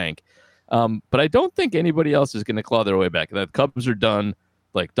to, I think. But I don't think anybody else is going to claw their way back. The Cubs are done,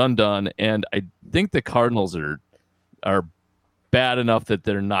 done. And I think the Cardinals are bad enough that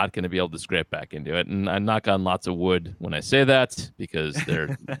they're not going to be able to scrape back into it. And I knock on lots of wood when I say that, because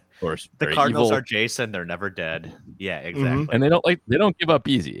they're, of course, the very Cardinals evil. are Jason. They're never dead. Yeah, exactly. Mm-hmm. And they don't give up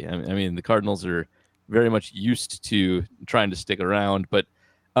easy. I mean, the Cardinals are very much used to trying to stick around, but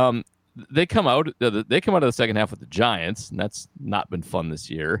they come out of the second half with the Giants, and that's not been fun this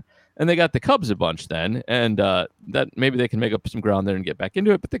year. And they got the Cubs a bunch then, and that maybe they can make up some ground there and get back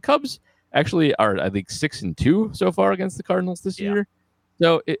into it. But the Cubs actually are, I think, 6-2 so far against the Cardinals this year.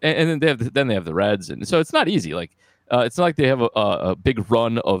 So and then they have the Reds, and so it's not easy. It's not like they have a big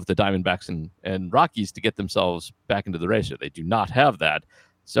run of the Diamondbacks and Rockies to get themselves back into the race. They do not have that.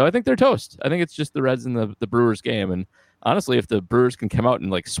 So I think they're toast. I think it's just the Reds and the Brewers game. And honestly, if the Brewers can come out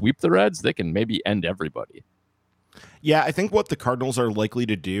and sweep the Reds, they can maybe end everybody. Yeah, I think what the Cardinals are likely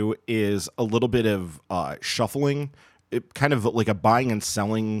to do is a little bit of shuffling, kind of like a buying and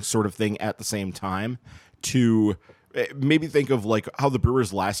selling sort of thing at the same time, to maybe think of how the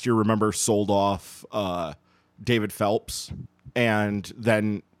Brewers last year, remember, sold off David Phelps, and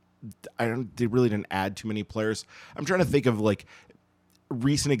then they really didn't add too many players. I'm trying to think of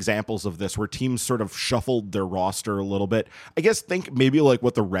recent examples of this where teams sort of shuffled their roster a little bit. I guess think maybe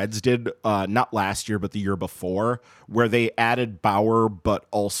what the Reds did, not last year, but the year before, where they added Bauer, but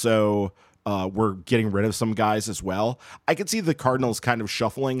also were getting rid of some guys as well. I could see the Cardinals kind of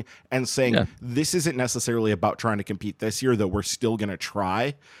shuffling and saying, this isn't necessarily about trying to compete this year, though we're still going to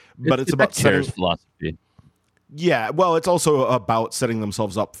try, but it's about setting philosophy. Yeah, well, it's also about setting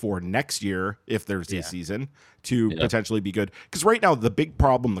themselves up for next year, if there's a season, to potentially be good. Because right now, the big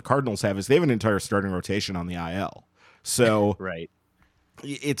problem the Cardinals have is they have an entire starting rotation on the IL. So right,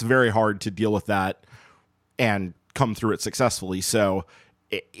 it's very hard to deal with that and come through it successfully. So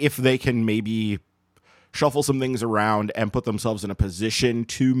if they can maybe shuffle some things around and put themselves in a position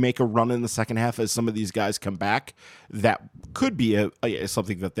to make a run in the second half as some of these guys come back, that could be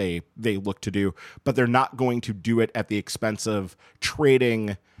something that they look to do, but they're not going to do it at the expense of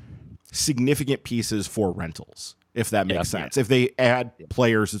trading significant pieces for rentals, if that makes sense. If they add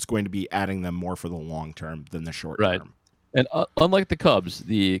players, it's going to be adding them more for the long term than the short term. And unlike the Cubs,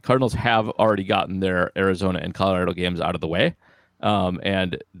 the Cardinals have already gotten their Arizona and Colorado games out of the way.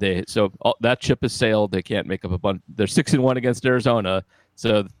 And that ship has sailed. They can't make up a bunch. They're 6-1 against Arizona,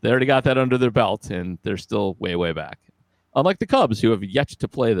 so they already got that under their belt, and they're still way, way back. Unlike the Cubs, who have yet to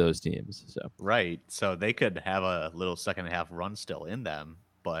play those teams. So they could have a little second half run still in them,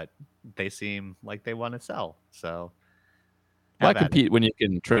 but they seem like they want to sell. So why compete when you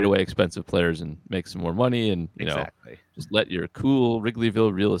can trade away expensive players and make some more money, and just let your cool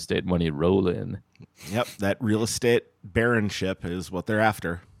Wrigleyville real estate money roll in. Yep, that real estate baronship is what they're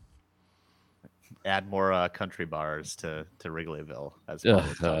after. add more country bars to Wrigleyville, as Paul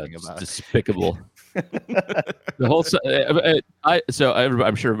was talking about. Despicable. The whole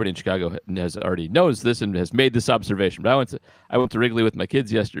I'm sure everybody in Chicago has already knows this and has made this observation. But I went to Wrigley with my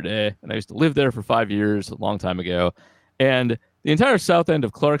kids yesterday, and I used to live there for 5 years, a long time ago, and the entire south end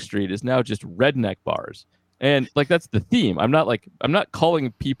of Clark Street is now just redneck bars, and like that's the theme. I'm not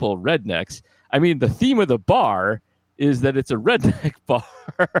calling people rednecks. I mean, the theme of the bar is that it's a redneck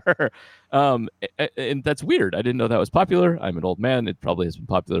bar. And that's weird. I didn't know that was popular. I'm an old man. It probably has been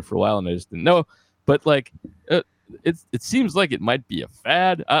popular for a while, and I just didn't know. But like, it seems like it might be a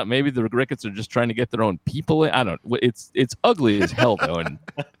fad. Maybe the Ricketts are just trying to get their own people in. I don't know. It's ugly as hell, though, and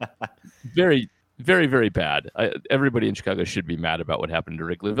very, very, very bad. Everybody in Chicago should be mad about what happened to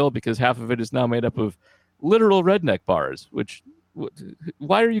Wrigleyville because half of it is now made up of literal redneck bars.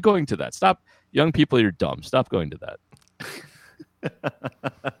 Why are you going to that? Stop. Young people, you're dumb. Stop going to that.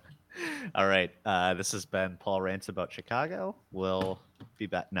 All right. This has been Paul Rants About Chicago. We'll be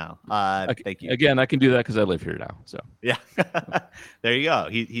back now. Thank you. Again, I can do that because I live here now. So yeah, there you go.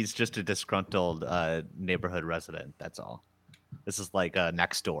 He's just a disgruntled neighborhood resident. That's all. This is like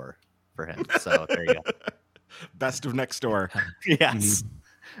next door for him. So there you go. Best of next door. Yes.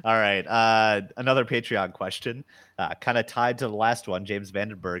 All right. Another Patreon question, kind of tied to the last one. James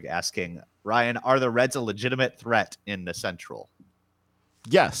Vandenberg asking, Ryan, are the Reds a legitimate threat in the Central?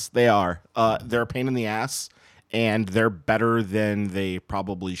 Yes, they are. They're a pain in the ass, and they're better than they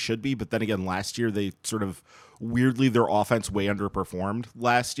probably should be. But then again, last year they sort of weirdly their offense way underperformed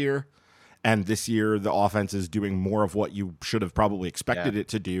last year, and this year the offense is doing more of what you should have probably expected it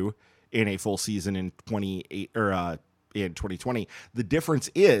to do in a full season in 2020. The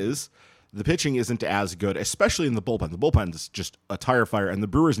difference is the pitching isn't as good, especially in the bullpen. The bullpen is just a tire fire, and the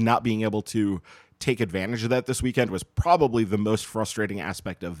Brewers not being able to take advantage of that this weekend was probably the most frustrating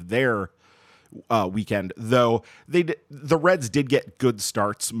aspect of their weekend. Though the Reds did get good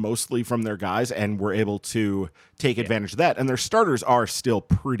starts mostly from their guys and were able to take advantage of that. And their starters are still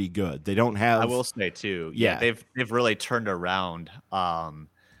pretty good. They don't have. I will say too. Yeah, they've really turned around.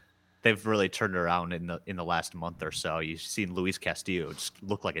 They've really turned around in the last month or so. You've seen Luis Castillo just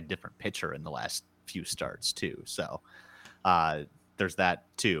look like a different pitcher in the last few starts too. So there's that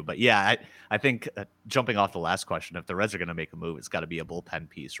too. But yeah, I think jumping off the last question, if the Reds are going to make a move, it's got to be a bullpen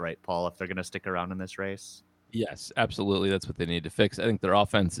piece, right, Paul? If they're going to stick around in this race. Yes, absolutely. That's what they need to fix. I think their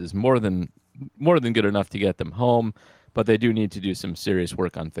offense is more than good enough to get them home, but they do need to do some serious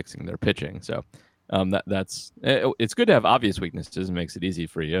work on fixing their pitching. So. It's good to have obvious weaknesses. It makes it easy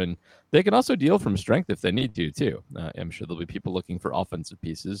for you, and they can also deal from strength if they need to too. I'm sure there'll be people looking for offensive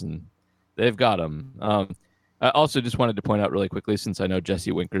pieces, and they've got them. I also just wanted to point out really quickly, since I know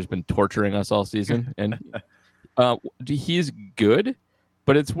Jesse Winker's been torturing us all season, and he's good,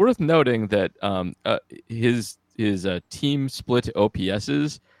 but it's worth noting that his team split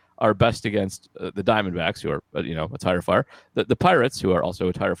OPSs are best against the Diamondbacks, who are a tire fire, the Pirates, who are also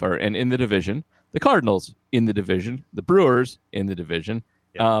a tire fire, and in the division. The Cardinals in the division, the Brewers in the division.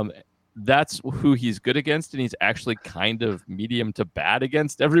 Yep. That's who he's good against, and he's actually kind of medium to bad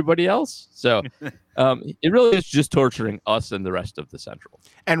against everybody else. So it really is just torturing us and the rest of the Central.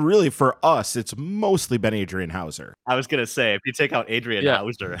 And really, for us, it's mostly been Adrian Hauser. I was going to say, if you take out Adrian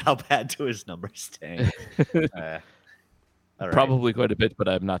Hauser, how bad do his numbers tank? Right. Probably quite a bit, but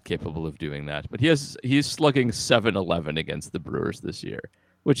I'm not capable of doing that. But he's slugging .711 against the Brewers this year,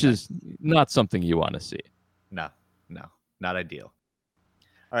 which is not something you want to see. No, not ideal.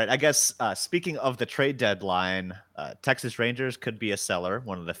 All right, I guess speaking of the trade deadline, Texas Rangers could be a seller,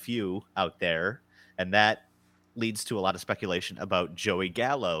 one of the few out there, and that leads to a lot of speculation about Joey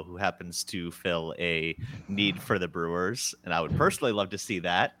Gallo, who happens to fill a need for the Brewers, and I would personally love to see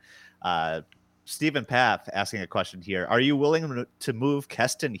that. Stephen Path asking a question here. Are you willing to move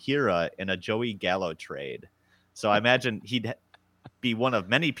Keston Hiura in a Joey Gallo trade? So I imagine he'd be one of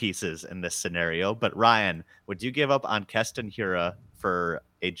many pieces in this scenario, but Ryan, would you give up on Keston Hiura for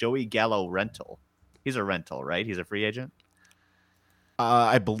a Joey Gallo rental? He's a rental, right? He's a free agent?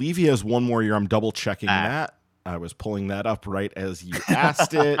 I believe he has one more year. I'm double checking that. I was pulling that up right as you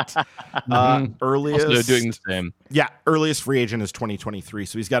asked it. Earliest also doing the same. Yeah, earliest free agent is 2023,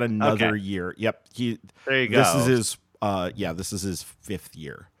 so he's got another year. Yep. There you go. This is his this is his 5th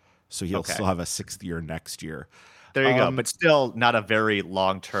year. So he'll still have a 6th year next year. There you go. But still not a very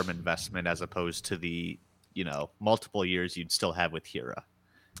long-term investment as opposed to the, multiple years you'd still have with Hiura.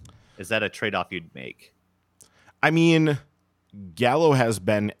 Is that a trade-off you'd make? I mean, Gallo has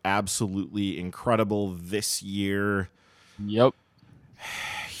been absolutely incredible this year. Yep.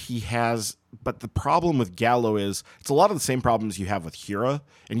 He has, but the problem with Gallo is it's a lot of the same problems you have with Hiura,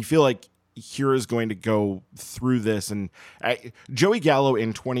 and you feel like Hira is going to go through this. And Joey Gallo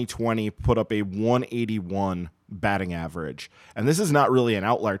in 2020 put up a 181 batting average. And this is not really an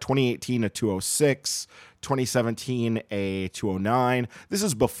outlier. 2018, a 206. 2017, a 209. This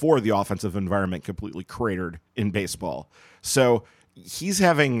is before the offensive environment completely cratered in baseball. So he's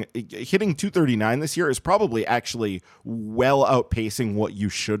hitting 239 this year is probably actually well outpacing what you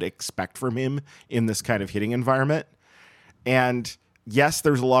should expect from him in this kind of hitting environment. And yes,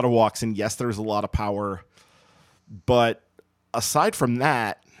 there's a lot of walks, and yes, there's a lot of power. But aside from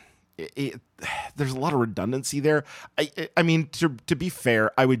that, there's a lot of redundancy there. I mean, to be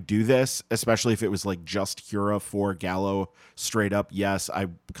fair, I would do this, especially if it was like just Hira for Gallo straight up. Yes, I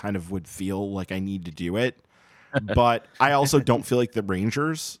kind of would feel like I need to do it. But I also don't feel like the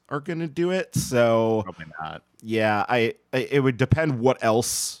Rangers are going to do it. So probably not. Yeah, it would depend what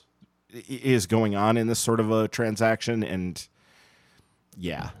else is going on in this sort of a transaction. And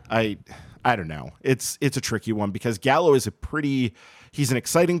yeah, I don't know. It's a tricky one because Gallo is he's an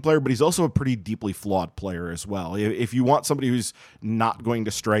exciting player, but he's also a pretty deeply flawed player as well. If you want somebody who's not going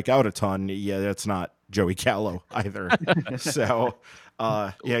to strike out a ton, yeah, that's not Joey Gallo either. So,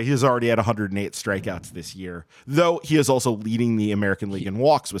 he has already had 108 strikeouts this year, though he is also leading the American League in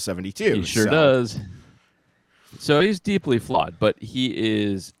walks with 72. He sure does. So he's deeply flawed, but he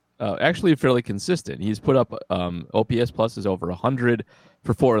is actually fairly consistent. He's put up OPS plus is over 100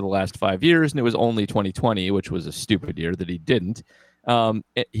 for 4 of the last 5 years, and it was only 2020, which was a stupid year that he didn't.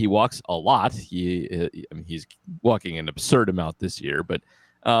 He walks a lot. He's walking an absurd amount this year, but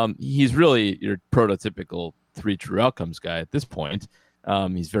he's really your prototypical 3 true outcomes guy at this point.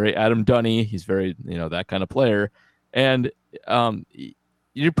 He's very Adam Dunny. He's very, that kind of player. And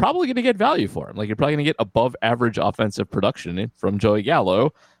you're probably going to get value for him. Like you're probably going to get above average offensive production from Joey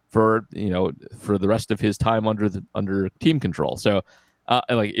Gallo for the rest of his time under team control. So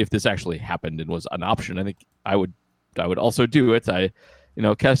like if this actually happened and was an option, I think I would also do it.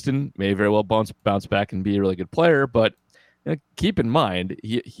 Keston may very well bounce back and be a really good player, but keep in mind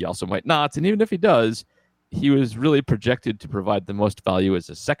he also might not. And even if he does, he was really projected to provide the most value as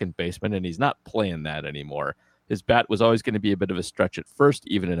a second baseman, and he's not playing that anymore. His bat was always going to be a bit of a stretch at first,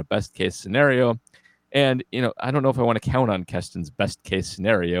 even in a best case scenario. And I don't know if I want to count on Keston's best case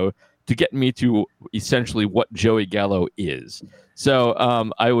scenario to get me to essentially what Joey Gallo is. So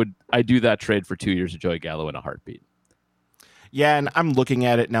I do that trade for 2 years of Joey Gallo in a heartbeat. Yeah, and I'm looking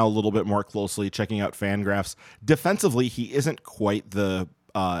at it now a little bit more closely, checking out FanGraphs. Defensively, he isn't quite the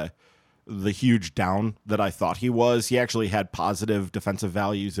huge down that I thought he was. He actually had positive defensive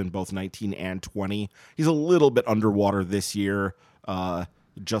values in both 19 and 20. He's a little bit underwater this year,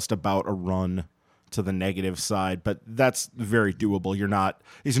 just about a run to the negative side, but that's very doable.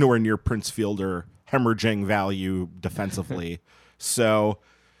 He's nowhere near Prince Fielder hemorrhaging value defensively. So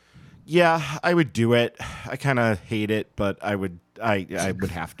yeah, I would do it. I kind of hate it, but I would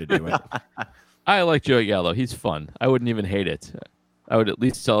have to do it. I like Joey Gallo. He's fun. I wouldn't even hate it. I would at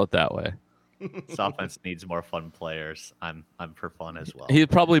least sell it that way. This offense needs more fun players. I'm for fun as well. He'd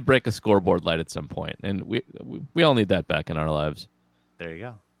probably break a scoreboard light at some point, and we all need that back in our lives. There you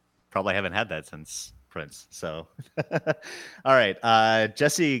go. Probably haven't had that since Prince. So, all right.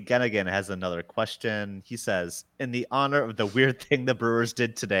 Jesse Gennigan has another question. He says, in the honor of the weird thing the Brewers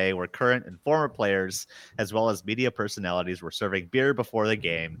did today, where current and former players, as well as media personalities, were serving beer before the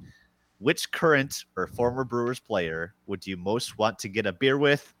game, which current or former Brewers player would you most want to get a beer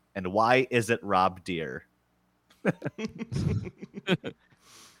with, and why is it Rob Deer?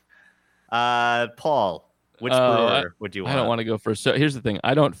 Paul, which brewer would you want? I don't want to go first. So here's the thing: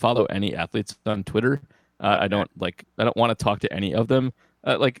 I don't follow any athletes on Twitter. I don't want to talk to any of them.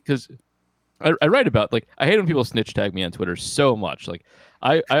 Because I write about I hate when people snitch tag me on Twitter so much. Like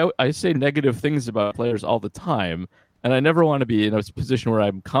I say negative things about players all the time. And I never want to be in a position where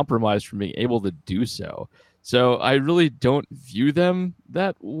I'm compromised from being able to do so. So I really don't view them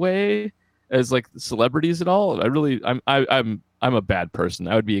that way as celebrities at all. I'm a bad person.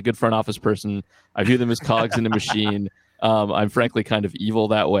 I would be a good front office person. I view them as cogs in a machine. I'm frankly kind of evil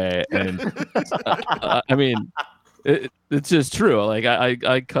that way. And I mean, it's just true.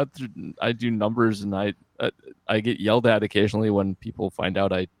 I cut through, I do numbers, and I get yelled at occasionally when people find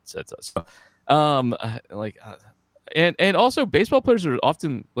out I said so. And also, baseball players are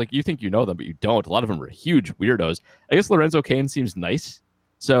often you think you know them, but you don't. A lot of them are huge weirdos. I guess Lorenzo Cain seems nice,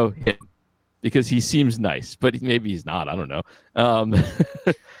 so because he seems nice, but maybe he's not. I don't know.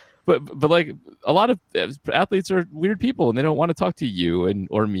 But a lot of athletes are weird people, and they don't want to talk to you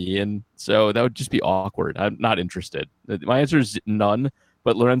or me, and so that would just be awkward. I'm not interested. My answer is none,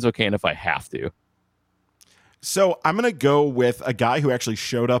 but Lorenzo Cain if I have to. So I'm going to go with a guy who actually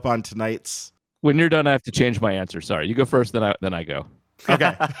showed up on tonight's. When you're done, I have to change my answer. Sorry. You go first, then I go.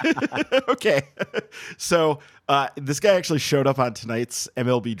 Okay. Okay. So this guy actually showed up on tonight's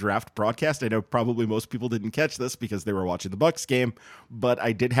MLB draft broadcast. I know probably most people didn't catch this because they were watching the Bucks game, but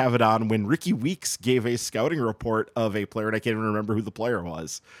I did have it on when Ricky Weeks gave a scouting report of a player, and I can't even remember who the player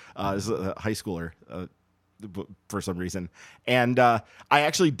was. It was a high schooler. For some reason. And I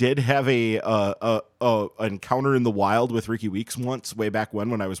actually did have a encounter in the wild with Ricky Weeks once, way back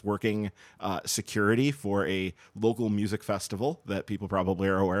when I was working security for a local music festival that people probably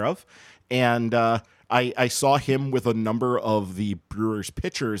are aware of. And I saw him with a number of the Brewers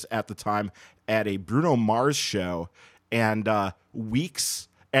pitchers at the time at a Bruno Mars show. And Weeks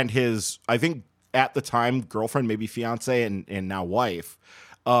and his, I think at the time, girlfriend, maybe fiance, and now wife,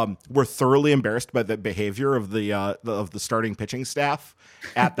 were thoroughly embarrassed by the behavior of the starting pitching staff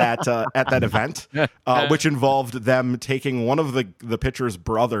at that event, which involved them taking one of the pitcher's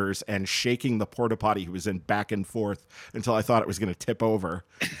brothers and shaking the porta potty he was in back and forth until I thought it was going to tip over,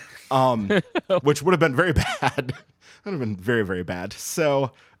 which would have been very bad. Would have been very, very bad.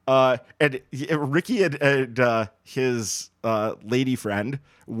 So, and Ricky and his lady friend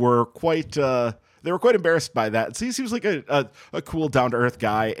were quite. They were quite embarrassed by that. So he seems like a cool, down-to-earth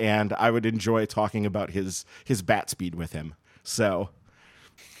guy, and I would enjoy talking about his bat speed with him. So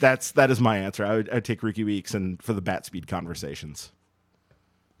that is my answer. I'd take Ricky Weeks and for the bat speed conversations.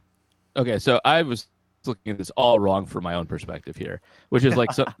 Okay, so I was looking at this all wrong from my own perspective here, which is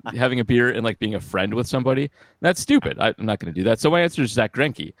like having a beer and like being a friend with somebody. That's stupid. I'm not going to do that. So my answer is Zach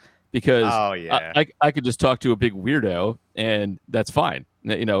Greinke, because I could just talk to a big weirdo and that's fine.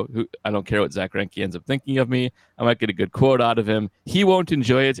 You know, I don't care what Zach Greinke ends up thinking of me. I might get a good quote out of him. He won't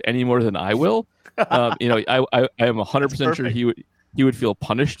enjoy it any more than I will. You know, I am 100% sure he would feel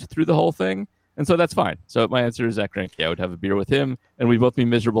punished through the whole thing. And so that's fine. So my answer is Zach Greinke. I would have a beer with him, and we'd both be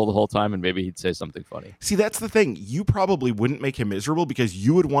miserable the whole time, and maybe he'd say something funny. See, that's the thing. You probably wouldn't make him miserable because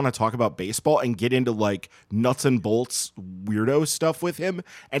you would want to talk about baseball and get into like nuts and bolts weirdo stuff with him,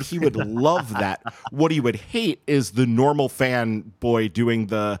 and he would love that. What he would hate is the normal fan boy doing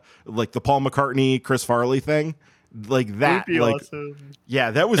the Paul McCartney, Chris Farley thing. Like that, like, awesome.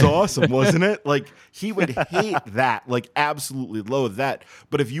 Yeah, that was awesome, wasn't it? Like he would hate that, like absolutely loathe that.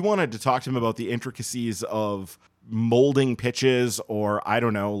 But if you wanted to talk to him about the intricacies of molding pitches, or I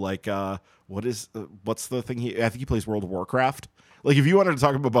don't know, like what's the thing? I think he plays World of Warcraft. Like if you wanted to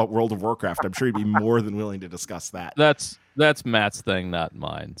talk about World of Warcraft, I'm sure he'd be more than willing to discuss that. That's Matt's thing, not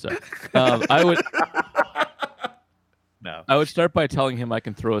mine. So I would. No, I would start by telling him I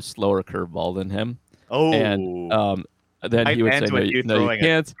can throw a slower curveball than him. Oh, and then he would say, "No, you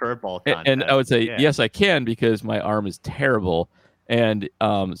can't." And I would say, "Yes, I can," because my arm is terrible, and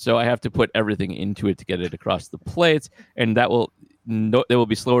so I have to put everything into it to get it across the plates, and that will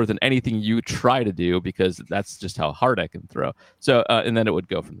be slower than anything you try to do because that's just how hard I can throw. So, and then it would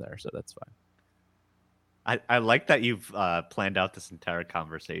go from there. So that's fine. I like that you've planned out this entire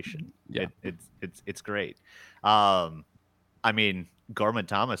conversation. Yeah, it's great. I mean, Gorman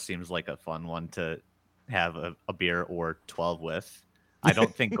Thomas seems like a fun one to have a beer or 12 with. I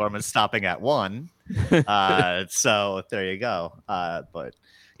don't think Gorman's stopping at one. So there you go. But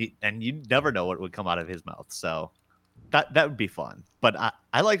you never know what would come out of his mouth. So that would be fun. But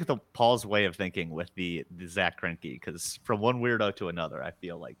I like Paul's way of thinking with the Zach Greinke, because from one weirdo to another, I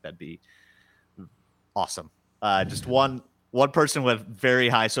feel like that'd be awesome. Just one person with very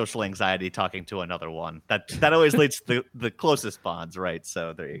high social anxiety talking to another one. That always leads to the closest bonds, right?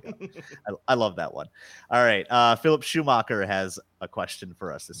 So there you go. I love that one. All right. Philip Schumacher has a question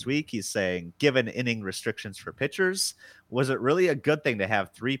for us this week. He's saying, given inning restrictions for pitchers, was it really a good thing to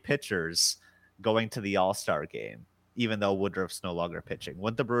have 3 pitchers going to the All-Star game, even though Woodruff's no longer pitching?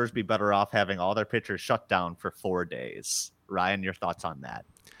 Wouldn't the Brewers be better off having all their pitchers shut down for 4 days? Ryan, your thoughts on that?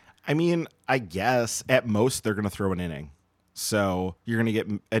 I mean, I guess at most they're going to throw an inning. So you're going to get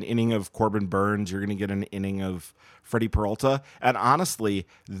an inning of Corbin Burns. You're going to get an inning of Freddie Peralta. And honestly,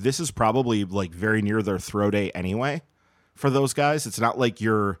 this is probably like very near their throw day anyway for those guys. It's not like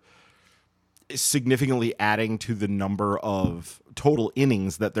you're significantly adding to the number of total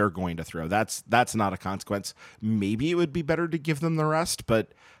innings that they're going to throw. That's not a consequence. Maybe it would be better to give them the rest,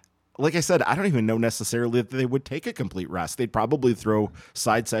 but like I said, I don't even know necessarily that they would take a complete rest. They'd probably throw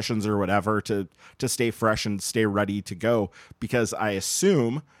side sessions or whatever to stay fresh and stay ready to go, because I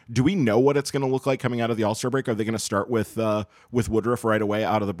assume, do we know what it's going to look like coming out of the All-Star break? Are they going to start with Woodruff right away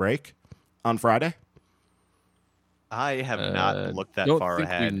out of the break on Friday? I have not looked that far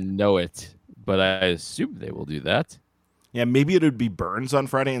ahead. We know it, but I assume they will do that. Yeah, maybe it would be Burns on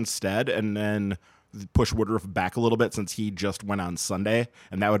Friday instead, and then push Woodruff back a little bit since he just went on Sunday,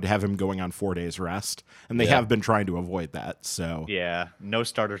 and that would have him going on 4 days rest. And they have been trying to avoid that. So yeah, no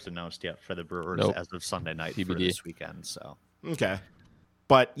starters announced yet for the Brewers as of Sunday night for this weekend. So okay.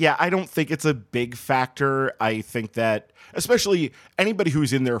 But yeah, I don't think it's a big factor. I think that especially anybody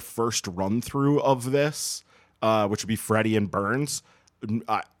who's in their first run through of this, which would be Freddie and Burns,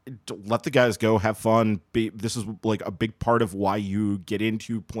 let the guys go, have fun. This is like a big part of why you get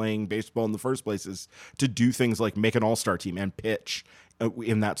into playing baseball in the first place, is to do things like make an all-star team and pitch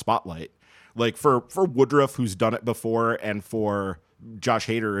in that spotlight. Like for Woodruff, who's done it before, and for Josh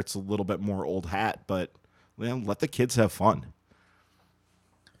Hader, it's a little bit more old hat, but let the kids have fun.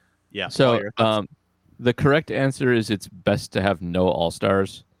 Yeah. So the correct answer is it's best to have no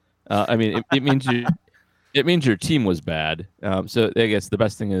all-stars. I mean, it means it means your team was bad. So I guess the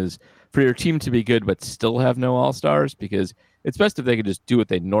best thing is for your team to be good but still have no all-stars, because it's best if they can just do what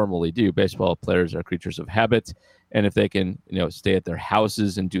they normally do. Baseball players are creatures of habit, and if they can, stay at their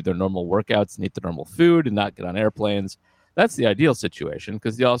houses and do their normal workouts and eat their normal food and not get on airplanes, that's the ideal situation,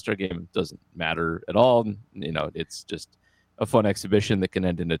 because the All-Star game doesn't matter at all. It's just a fun exhibition that can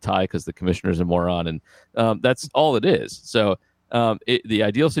end in a tie because the commissioner's a moron, and that's all it is. So the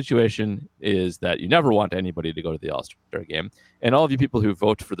ideal situation is that you never want anybody to go to the All-Star game. And all of you people who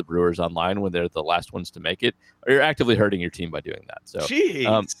vote for the Brewers online when they're the last ones to make it, you're actively hurting your team by doing that. So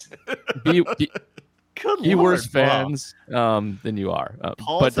be worse fans than you are.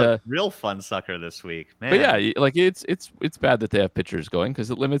 Paul's a real fun sucker this week, man. But yeah, like it's bad that they have pitchers going, because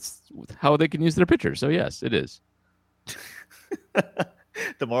it limits how they can use their pitchers. So yes, it is.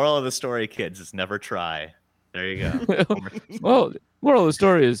 The moral of the story, kids, is never try. There you go. Well, moral of the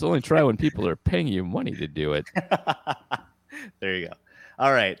story is only try when people are paying you money to do it. There you go.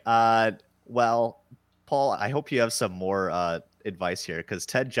 All right. Well, Paul, I hope you have some more advice here, because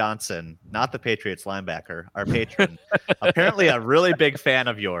Ted Johnson, not the Patriots linebacker, our patron, apparently a really big fan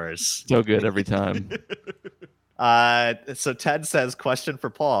of yours. So good every time. So Ted says, question for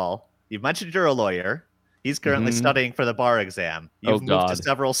Paul. You mentioned you're a lawyer. He's currently studying for the bar exam. You've moved to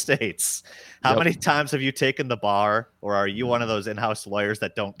several states. How many times have you taken the bar, or are you one of those in-house lawyers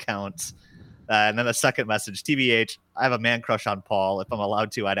that don't count? And then the second message, TBH, I have a man crush on Paul. If I'm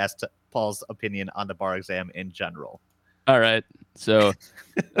allowed to, I'd ask Paul's opinion on the bar exam in general. All right. So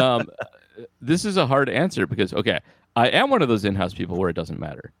this is a hard answer because, I am one of those in-house people where it doesn't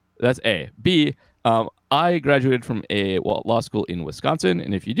matter. That's A. B, I graduated from a law school in Wisconsin,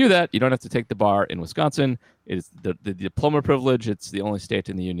 and if you do that, you don't have to take the bar in Wisconsin. It's the diploma privilege. It's the only state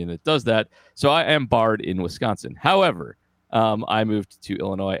in the union that does that. So I am barred in Wisconsin. However, I moved to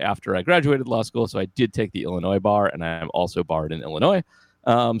Illinois after I graduated law school, so I did take the Illinois bar, and I am also barred in Illinois.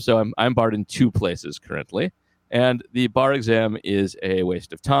 So I'm barred in 2 places currently, and the bar exam is a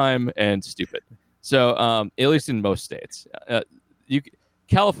waste of time and stupid. So at least in most states,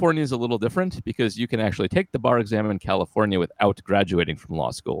 California is a little different because you can actually take the bar exam in California without graduating from law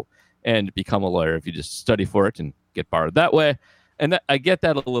school and become a lawyer if you just study for it and get barred that way. And I get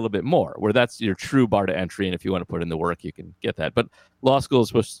that a little bit more, where that's your true bar to entry. And if you want to put in the work, you can get that. But law school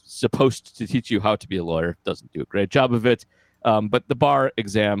is supposed to teach you how to be a lawyer. It doesn't do a great job of it. But the bar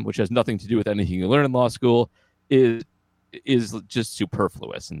exam, which has nothing to do with anything you learn in law school, is just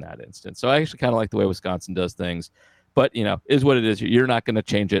superfluous in that instance. So I actually kind of like the way Wisconsin does things. But, is what it is. You're not going to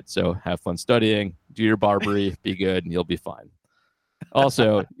change it. So have fun studying, do your Barbary, be good, and you'll be fine.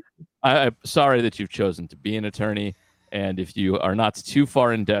 Also, I'm sorry that you've chosen to be an attorney. And if you are not too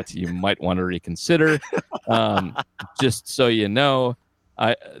far in debt, you might want to reconsider. Just so you know,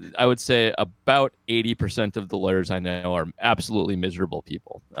 I would say about 80% of the lawyers I know are absolutely miserable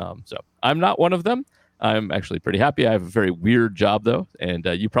people. So I'm not one of them. I'm actually pretty happy. I have a very weird job, though, and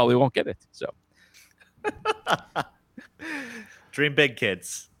you probably won't get it. So. Dream big,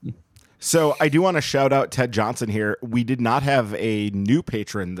 kids. So I do want to shout out Ted Johnson here. We did not have a new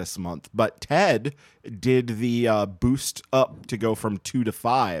patron this month, but Ted did the boost up to go from 2 to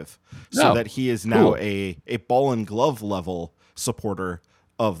 5, so that he is now a ball and glove level supporter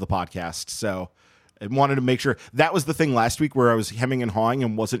of the podcast. So I wanted to make sure. That was the thing last week where I was hemming and hawing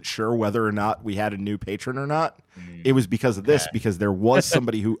and wasn't sure whether or not we had a new patron or not. It was because of this, because there was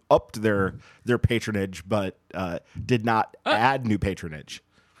somebody who upped their patronage but did not add new patronage.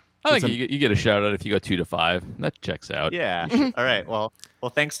 I think you get a shout out if you go 2 to 5. That checks out. Yeah. All right. Well,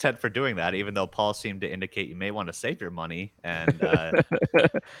 thanks, Ted, for doing that, even though Paul seemed to indicate you may want to save your money. And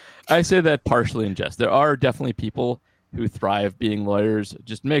I say that partially in jest. There are definitely people who thrive being lawyers.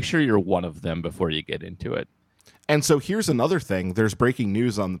 Just make sure you're one of them before you get into it. And so here's another thing. There's breaking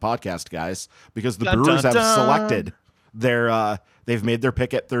news on the podcast, guys, because the Brewers have selected they They've made their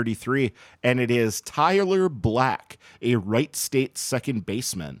pick at 33, and it is Tyler Black, a Wright State second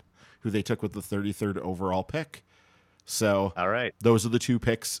baseman, who they took with the 33rd overall pick. So all right, those are the two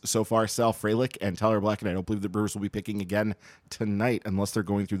picks so far, Sal Frelick and Tyler Black, and I don't believe the Brewers will be picking again tonight unless they're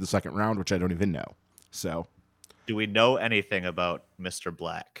going through the second round, which I don't even know. So do we know anything about Mr.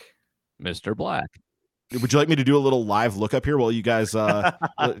 Black? Mr. Black. Would you like me to do a little live look up here while you guys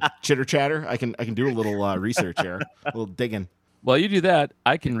chitter chatter? I can do a little research here, a little digging. While you do that,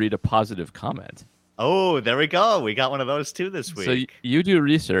 I can read a positive comment. Oh, there we go. We got one of those too this week. So you do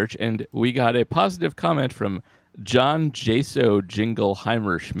research, and we got a positive comment from John Jaso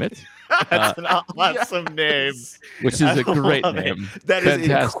Jingleheimer Schmidt. That's an awesome name. Which is a great name. That is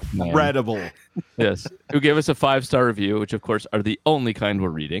incredible. Name. Yes. Who gave us a 5-star review, which, of course, are the only kind we're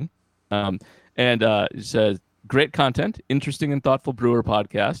reading. And it says, great content, interesting and thoughtful Brewer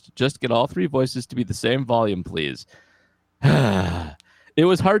podcast. Just get all three voices to be the same volume, please. It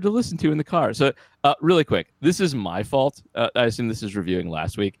was hard to listen to in the car. So really quick, this is my fault. I assume this is reviewing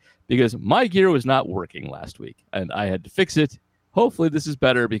last week because my gear was not working last week and I had to fix it. Hopefully this is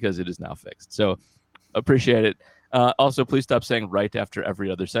better because it is now fixed. So appreciate it. Also, please stop saying right after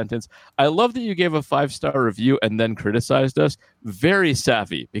every other sentence. I love that you gave a 5-star review and then criticized us. Very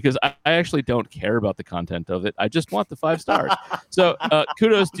savvy, because I actually don't care about the content of it. I just want the 5 stars. So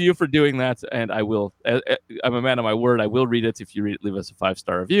kudos to you for doing that. And I will, I'm a man of my word. I will read it if you leave us a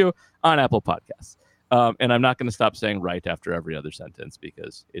 5-star review on Apple Podcasts. And I'm not going to stop saying right after every other sentence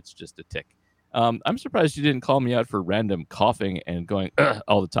because it's just a tick. I'm surprised you didn't call me out for random coughing and going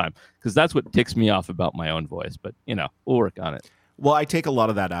all the time, because that's what ticks me off about my own voice. But, we'll work on it. Well, I take a lot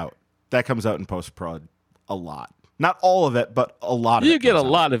of that out. That comes out in post-prod a lot. Not all of it, but a lot of it. You get a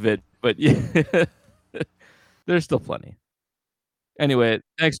lot of it, but there's still plenty. Anyway,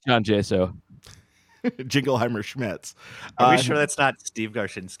 thanks, John Jaso. Jingleheimer Schmitz. Are we sure that's not Steve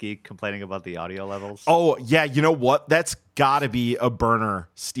Garshinsky complaining about the audio levels? Oh, yeah. You know what? That's got to be a burner,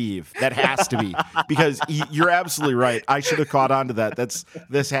 Steve. That has to be. Because you're absolutely right. I should have caught on to that.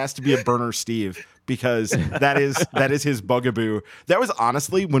 This has to be a burner, Steve, because that is his bugaboo. That was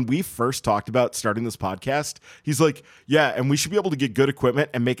honestly, when we first talked about starting this podcast, he's like, yeah, and we should be able to get good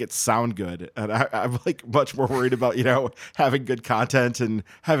equipment and make it sound good. And I'm like much more worried about, having good content and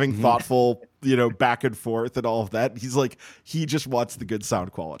having thoughtful back and forth and all of that. He's like, he just wants the good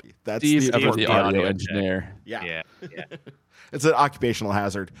sound quality. That's the audio engineer. Yeah. It's an occupational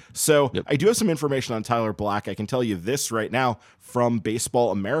hazard. So I do have some information on Tyler Black. I can tell you this right now from Baseball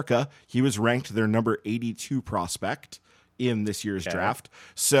America. He was ranked their number 82 prospect in this year's draft.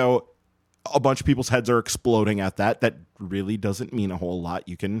 So a bunch of people's heads are exploding at that. That really doesn't mean a whole lot.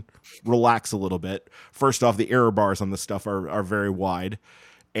 You can relax a little bit. First off, the error bars on this stuff are very wide.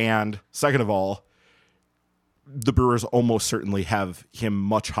 And second of all, the Brewers almost certainly have him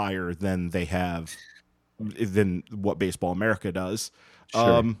much higher than what Baseball America does.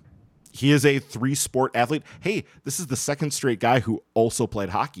 Sure. He is a 3-sport athlete. Hey, this is the second straight guy who also played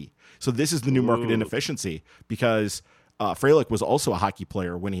hockey. So this is the new market inefficiency, because Frelick was also a hockey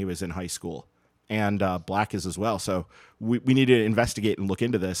player when he was in high school, and Black is as well. So we need to investigate and look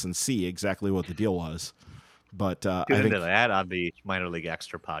into this and see exactly what the deal was. But I think into that on the Minor League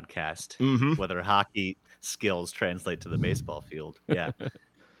Extra podcast, whether hockey skills translate to the baseball field. Yeah.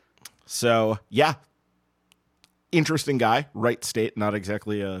 So, yeah. Interesting guy. Wright State, not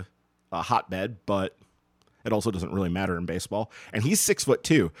exactly a hotbed, but it also doesn't really matter in baseball. And he's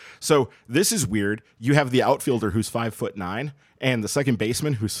 6'2". So this is weird. You have the outfielder who's 5'9", and the second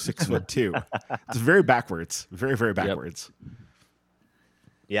baseman who's 6'2". It's very backwards. Very, very backwards. Yep.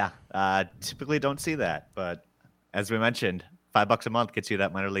 Yeah, typically don't see that, but as we mentioned, $5 a month gets you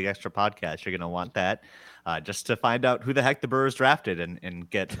that Minor League Extra podcast. You're going to want that just to find out who the heck the Brewers drafted and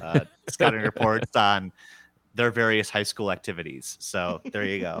get scouting reports on their various high school activities. So there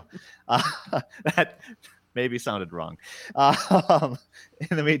you go. That maybe sounded wrong.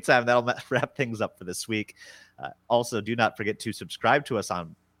 In the meantime, that'll wrap things up for this week. Also, do not forget to subscribe to us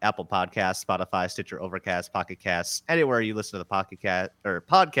on Apple Podcasts, Spotify, Stitcher, Overcast, Pocket Casts, anywhere you listen to the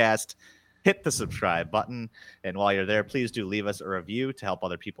podcast, hit the subscribe button. And while you're there, please do leave us a review to help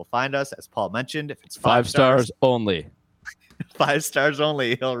other people find us. As Paul mentioned, if it's 5 stars only. 5 stars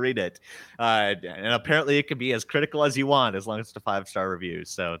only, he'll read it. And apparently it can be as critical as you want as long as it's a 5-star review.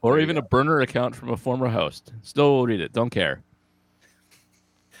 So, or even a burner account from a former host. Still will read it. Don't care.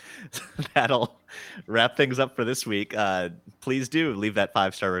 That'll wrap things up for this week. Please do leave that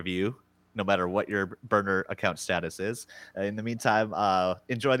 5-star review no matter what your burner account status is. In the meantime,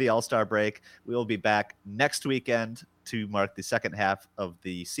 enjoy the All-Star break. We will be back next weekend to mark the second half of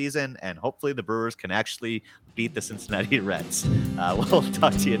the season, and hopefully the Brewers can actually beat the Cincinnati Reds. We'll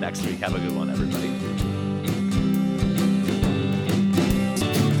talk to you next week. Have a good one, everybody.